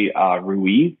 Esteury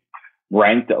Ruiz,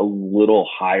 ranked a little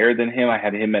higher than him. I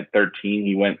had him at 13.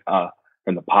 He went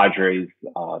from the Padres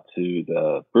to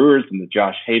the Brewers and the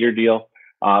Josh Hader deal.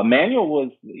 Manuel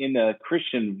was in the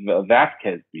Christian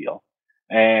Vasquez deal.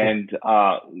 And,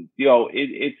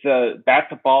 it's bat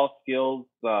to ball skills,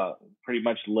 pretty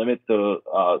much limit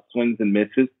the swings and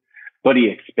misses, but he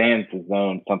expands the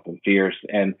zone something fierce.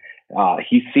 And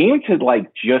he seemed to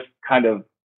just kind of,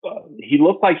 he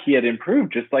looked like he had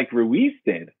improved just like Ruiz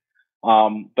did.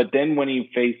 But then when he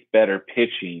faced better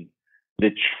pitching,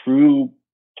 the true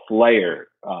player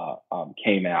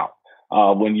came out.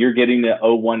 When you're getting the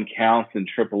 0-1 counts in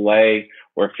AAA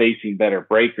or facing better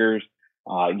breakers,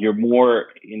 you're more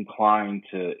inclined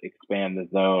to expand the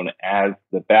zone as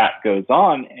the bat goes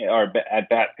on, or at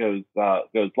bat goes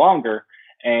longer,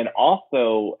 and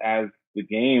also as the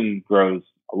game grows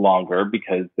longer,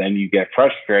 because then you get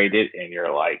frustrated and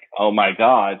you're like, oh my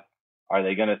God, are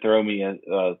they going to throw me a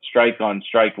strike on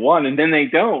strike one? And then they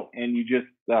don't, and you just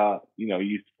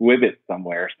you squib it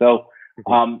somewhere. So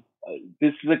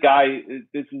this is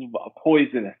a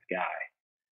poisonous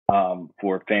guy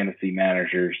for fantasy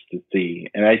managers to see.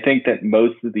 And I think that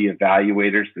most of the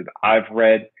evaluators that I've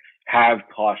read have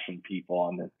cautioned people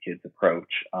on this kid's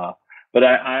approach. But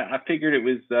I figured it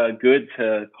was good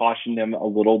to caution them a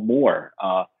little more.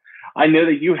 I know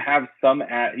that you have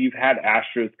you've had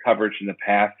Astros coverage in the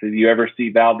past. Did you ever see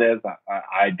Valdez?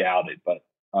 I doubt it, but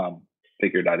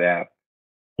figured I'd ask.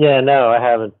 Yeah, no, I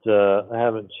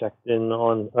haven't checked in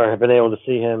on or have been able to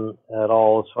see him at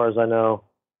all, as far as I know.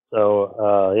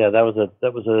 So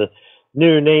that was a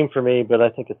new name for me, but I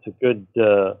think it's a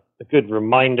good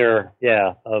reminder,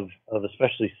 of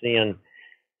especially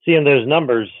seeing those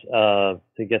numbers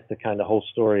to get the kind of whole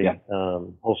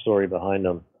story behind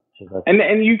them. So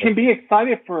and you can be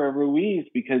excited for Ruiz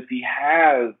because he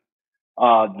has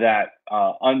that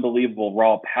unbelievable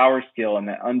raw power skill and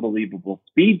that unbelievable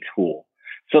speed tool.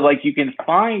 So you can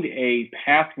find a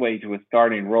pathway to a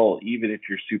starting role even if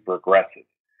you're super aggressive.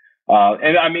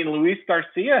 And I mean, Luis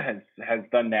Garcia has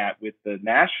done that with the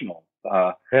Nationals.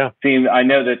 I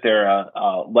know that they're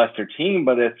a lesser team,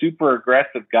 but a super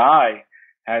aggressive guy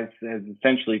has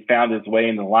essentially found his way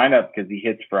in the lineup because he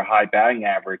hits for a high batting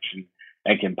average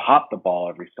and can pop the ball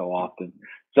every so often.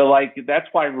 So that's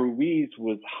why Ruiz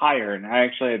was higher. And I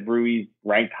actually had Ruiz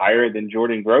ranked higher than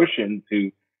Jordan Groshans,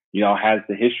 who, has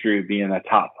the history of being a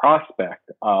top prospect.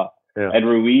 And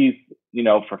Ruiz,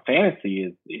 for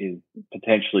fantasy is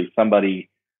potentially somebody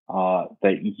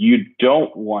that you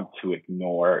don't want to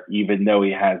ignore, even though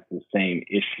he has the same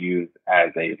issues as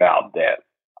a Valdez.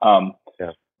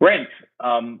 Brent,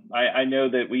 I know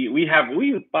that we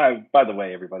by the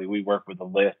way, everybody, we work with a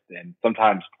list, and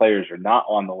sometimes players are not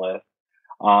on the list.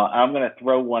 I'm going to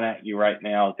throw one at you right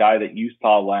now, a guy that you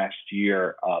saw last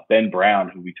year, Ben Brown,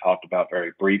 who we talked about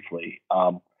very briefly.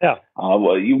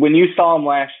 When you saw him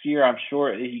last year, I'm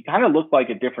sure he kind of looked like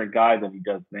a different guy than he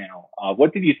does now.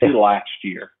 What did you see last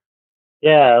year?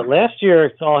 Yeah, last year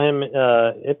I saw him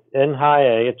in High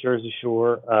A at Jersey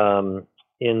Shore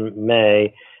in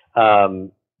May.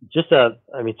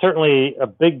 Certainly a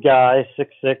big guy,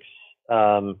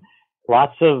 6'6",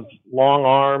 lots of long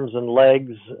arms and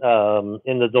legs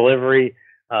in the delivery,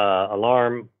 a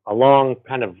long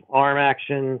kind of arm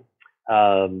action.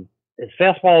 His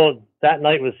fastball that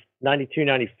night was 92,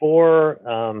 94.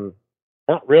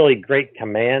 Not really great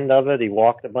command of it. He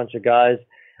walked a bunch of guys.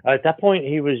 At that point,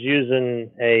 he was using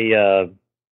a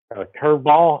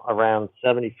curveball around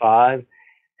 75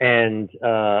 and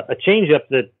a changeup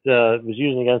that was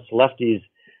using against lefties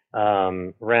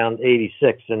around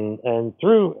 86, and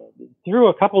threw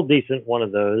a couple decent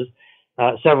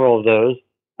several of those,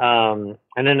 and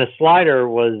then the slider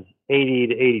was 80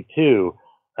 to 82.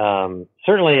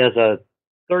 Certainly as a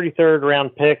 33rd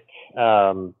round pick,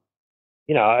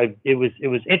 it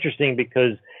was interesting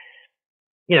because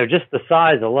just the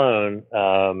size alone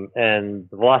and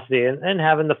the velocity and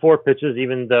having the 4 pitches,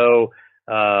 even though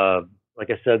like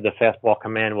I said, the fastball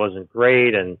command wasn't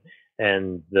great and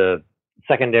the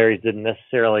secondaries didn't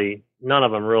necessarily, none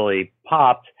of them really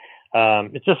popped.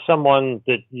 It's just someone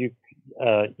that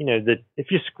that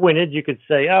if you squinted, you could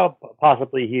say, oh,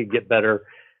 possibly he'd get better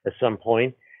at some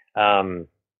point. Then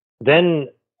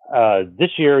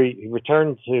this year he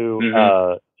returned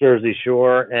to Jersey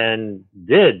Shore and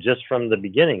did just from the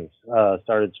beginnings,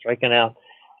 started striking out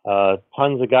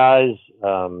tons of guys.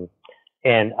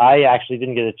 And I actually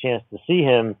didn't get a chance to see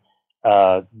him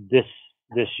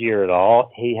this year at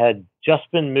all. He had just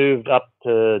been moved up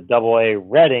to Double-A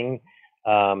Reading,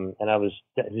 and he was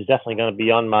definitely going to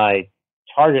be on my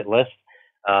target list.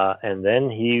 And then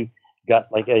he got,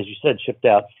 like as you said, shipped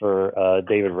out for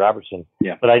David Robertson.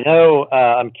 Yeah. But I know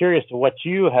I'm curious to what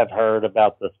you have heard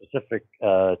about the specific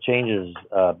changes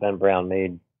Ben Brown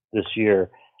made this year.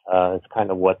 It's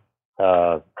kind of what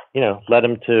led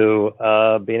him to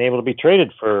being able to be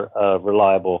traded for a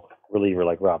reliable reliever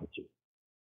like Robinson.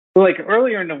 Like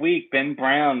earlier in the week, Ben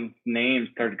Brown's name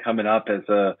started coming up as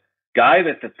a guy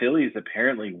that the Phillies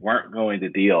apparently weren't going to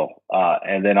deal,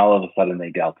 and then all of a sudden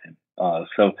they dealt him.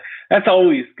 So that's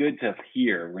always good to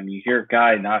hear when you hear a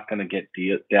guy not going to get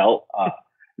dealt.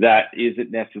 That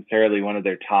isn't necessarily one of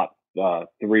their top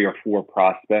 3 or 4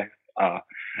 prospects.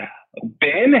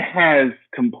 Ben has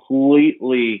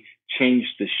completely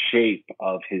changed the shape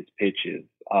of his pitches.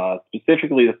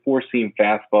 Specifically, the 4-seam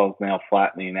fastball is now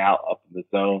flattening out up in the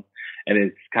zone, and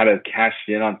it's kind of cashed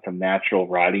in on some natural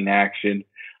riding action.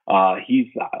 He's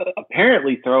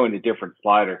apparently throwing a different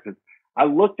slider, because I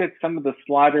looked at some of the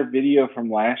slider video from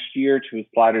last year to his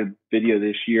slider video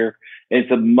this year.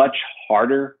 It's a much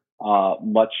harder,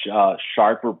 much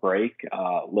sharper break,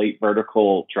 late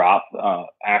vertical drop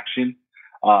action,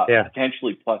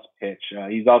 potentially plus pitch.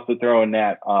 He's also throwing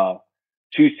that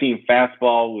 2-seam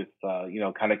fastball with,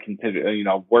 kind of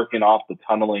working off the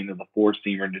tunneling of the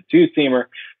 4-seamer and the 2-seamer,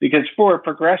 because for a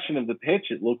progression of the pitch,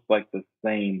 it looks like the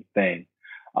same thing.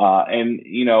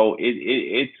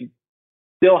 It's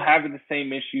still having the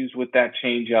same issues with that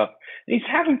changeup. He's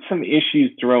having some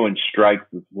issues throwing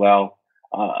strikes as well.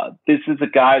 This is a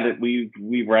guy that we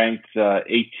ranked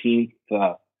 18th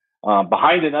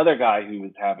behind another guy who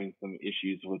was having some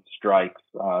issues with strikes,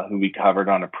 who we covered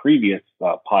on a previous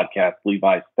podcast,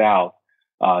 Levi Stout,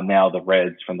 now the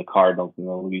Reds from the Cardinals and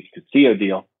the Luis Castillo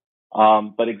deal.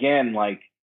 But again, I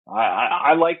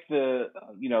like this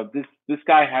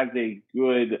guy has a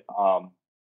good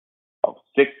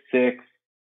 6'6",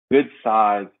 good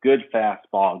size, good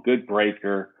fastball, good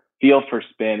breaker, feel for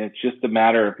spin. It's just a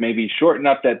matter of maybe shorten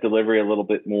up that delivery a little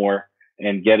bit more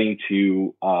and getting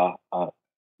to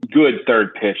good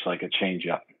third pitch like a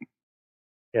changeup.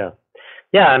 Yeah.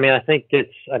 I mean, I think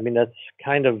that's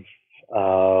kind of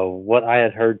what I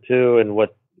had heard too, and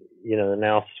what the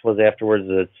analysis was afterwards.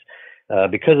 It's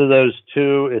because of those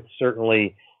two, it's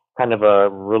certainly kind of a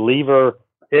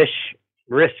reliever-ish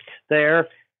risk there.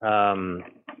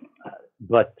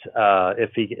 But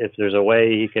if there's a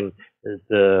way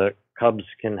the Cubs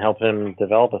can help him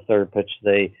develop a third pitch,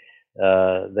 they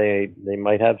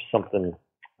might have something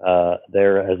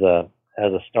there as a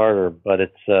starter. But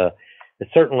it's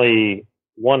certainly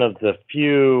one of the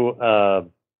few, a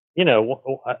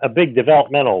big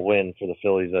developmental win for the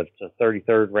Phillies. It's a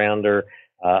 33rd rounder.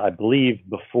 I believe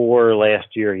before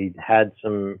last year he'd had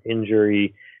some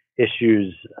injury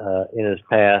issues in his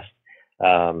past.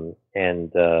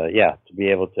 To be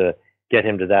able to get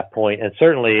him to that point. And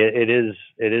certainly it is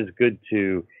good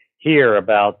to hear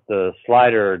about the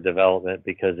slider development,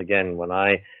 because again, when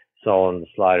I saw him, the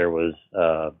slider was,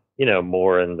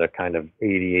 more in the kind of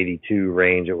 80, 82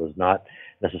 range. It was not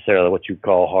necessarily what you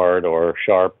call hard or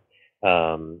sharp.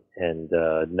 Knowing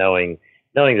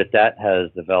that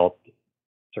has developed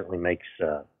certainly makes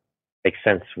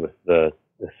sense with the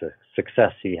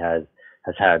success he has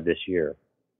had this year.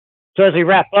 So as we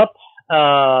wrap up,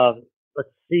 let's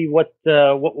see what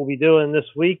we'll be doing this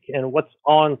week and what's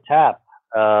on tap.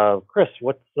 Chris,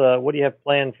 what do you have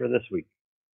planned for this week?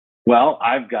 Well,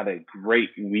 I've got a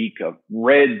great week of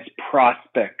Reds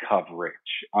prospect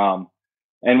coverage.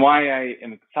 And why I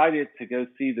am excited to go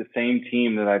see the same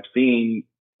team that I've seen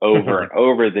over and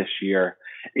over this year.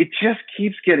 It just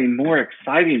keeps getting more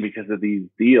exciting because of these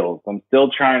deals. I'm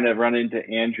still trying to run into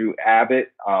Andrew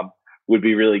Abbott. Would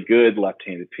be really good.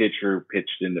 Left-handed pitcher who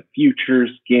pitched in the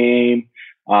Futures game.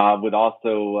 Would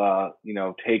also,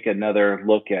 take another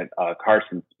look at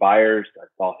Carson Spires. I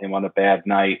saw him on a bad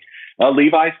night.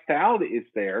 Levi Stout is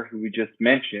there, who we just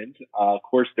mentioned. Of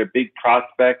course, their big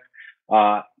prospect,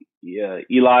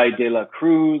 Eli De La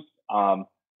Cruz.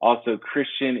 Also,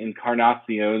 Christian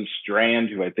Encarnacion Strand,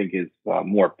 who I think is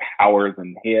more power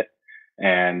than hit,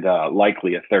 and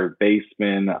likely a third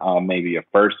baseman, maybe a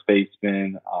first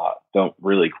baseman. Don't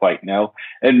really quite know.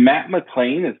 And Matt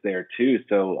McClain is there too.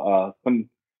 So some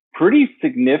pretty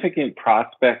significant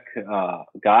prospect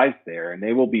guys there, and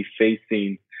they will be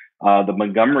facing the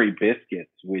Montgomery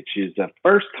Biscuits, which is the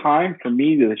first time for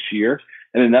me this year,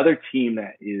 and another team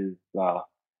that is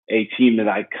a team that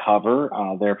I cover.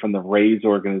 They're from the Rays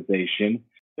organization.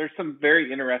 There's some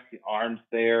very interesting arms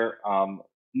there.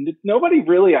 Nobody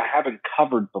really I haven't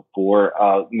covered before.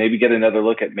 Maybe get another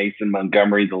look at Mason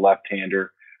Montgomery, the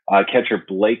left-hander. Catcher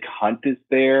Blake Hunt is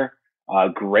there.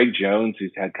 Greg Jones,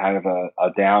 who's had kind of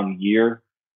a down year.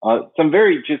 Some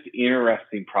very just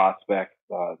interesting prospects.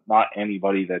 not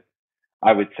anybody that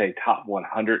I would say top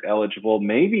 100 eligible.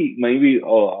 Maybe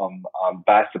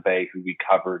Bassa Bay, who we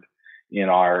covered in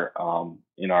our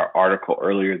article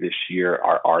earlier this year,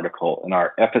 in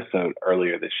our episode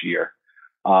earlier this year.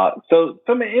 So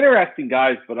some interesting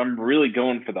guys, but I'm really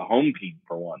going for the home team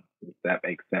for one, if that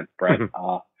makes sense, Brent.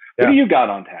 What do you got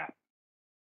on tap?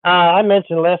 I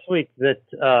mentioned last week that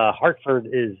Hartford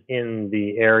is in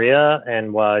the area,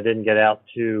 and while I didn't get out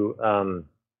to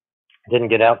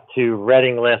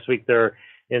Reading last week, they're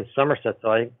in Somerset,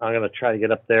 so I'm going to try to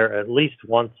get up there at least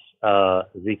once.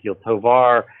 Ezekiel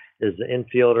Tovar is the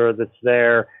infielder that's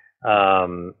there,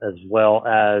 as well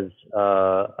as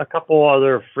a couple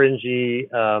other fringy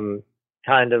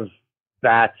kind of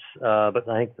bats, but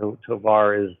I think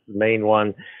Tovar is the main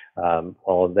one.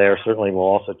 While there, certainly we'll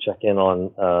also check in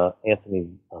on Anthony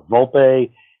Volpe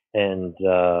and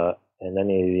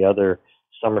any of the other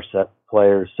Somerset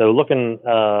players. So looking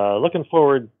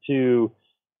forward to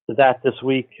that this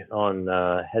week on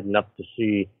heading up to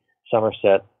see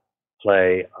Somerset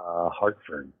play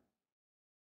Hartford.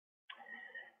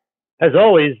 As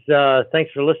always,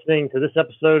 thanks for listening to this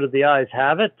episode of The Eyes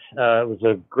Have It. It was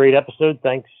a great episode.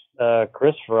 Thanks,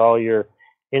 Chris, for all your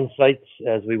insights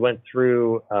as we went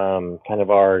through kind of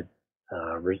our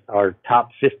top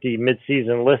 50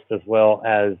 midseason list, as well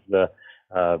as the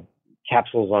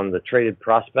capsules on the traded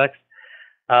prospects.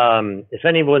 If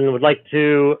anyone we'd like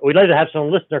to have some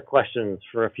listener questions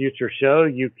for a future show,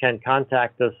 you can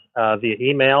contact us via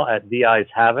email at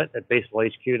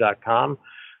theeyeshaveit@baseballhq.com,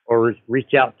 or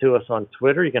reach out to us on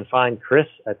Twitter. You can find Chris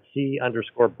at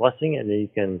C_blessing, and then you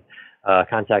can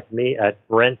contact me at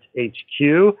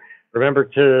BrentHQ. Remember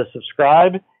to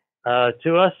subscribe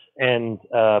to us, and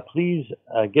please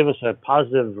give us a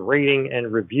positive rating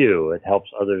and review. It helps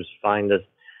others find us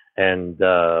and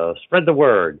spread the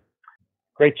word.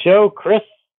 Great show, Chris.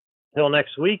 Till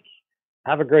next week,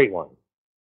 have a great one.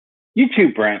 You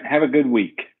too, Brent. Have a good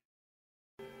week.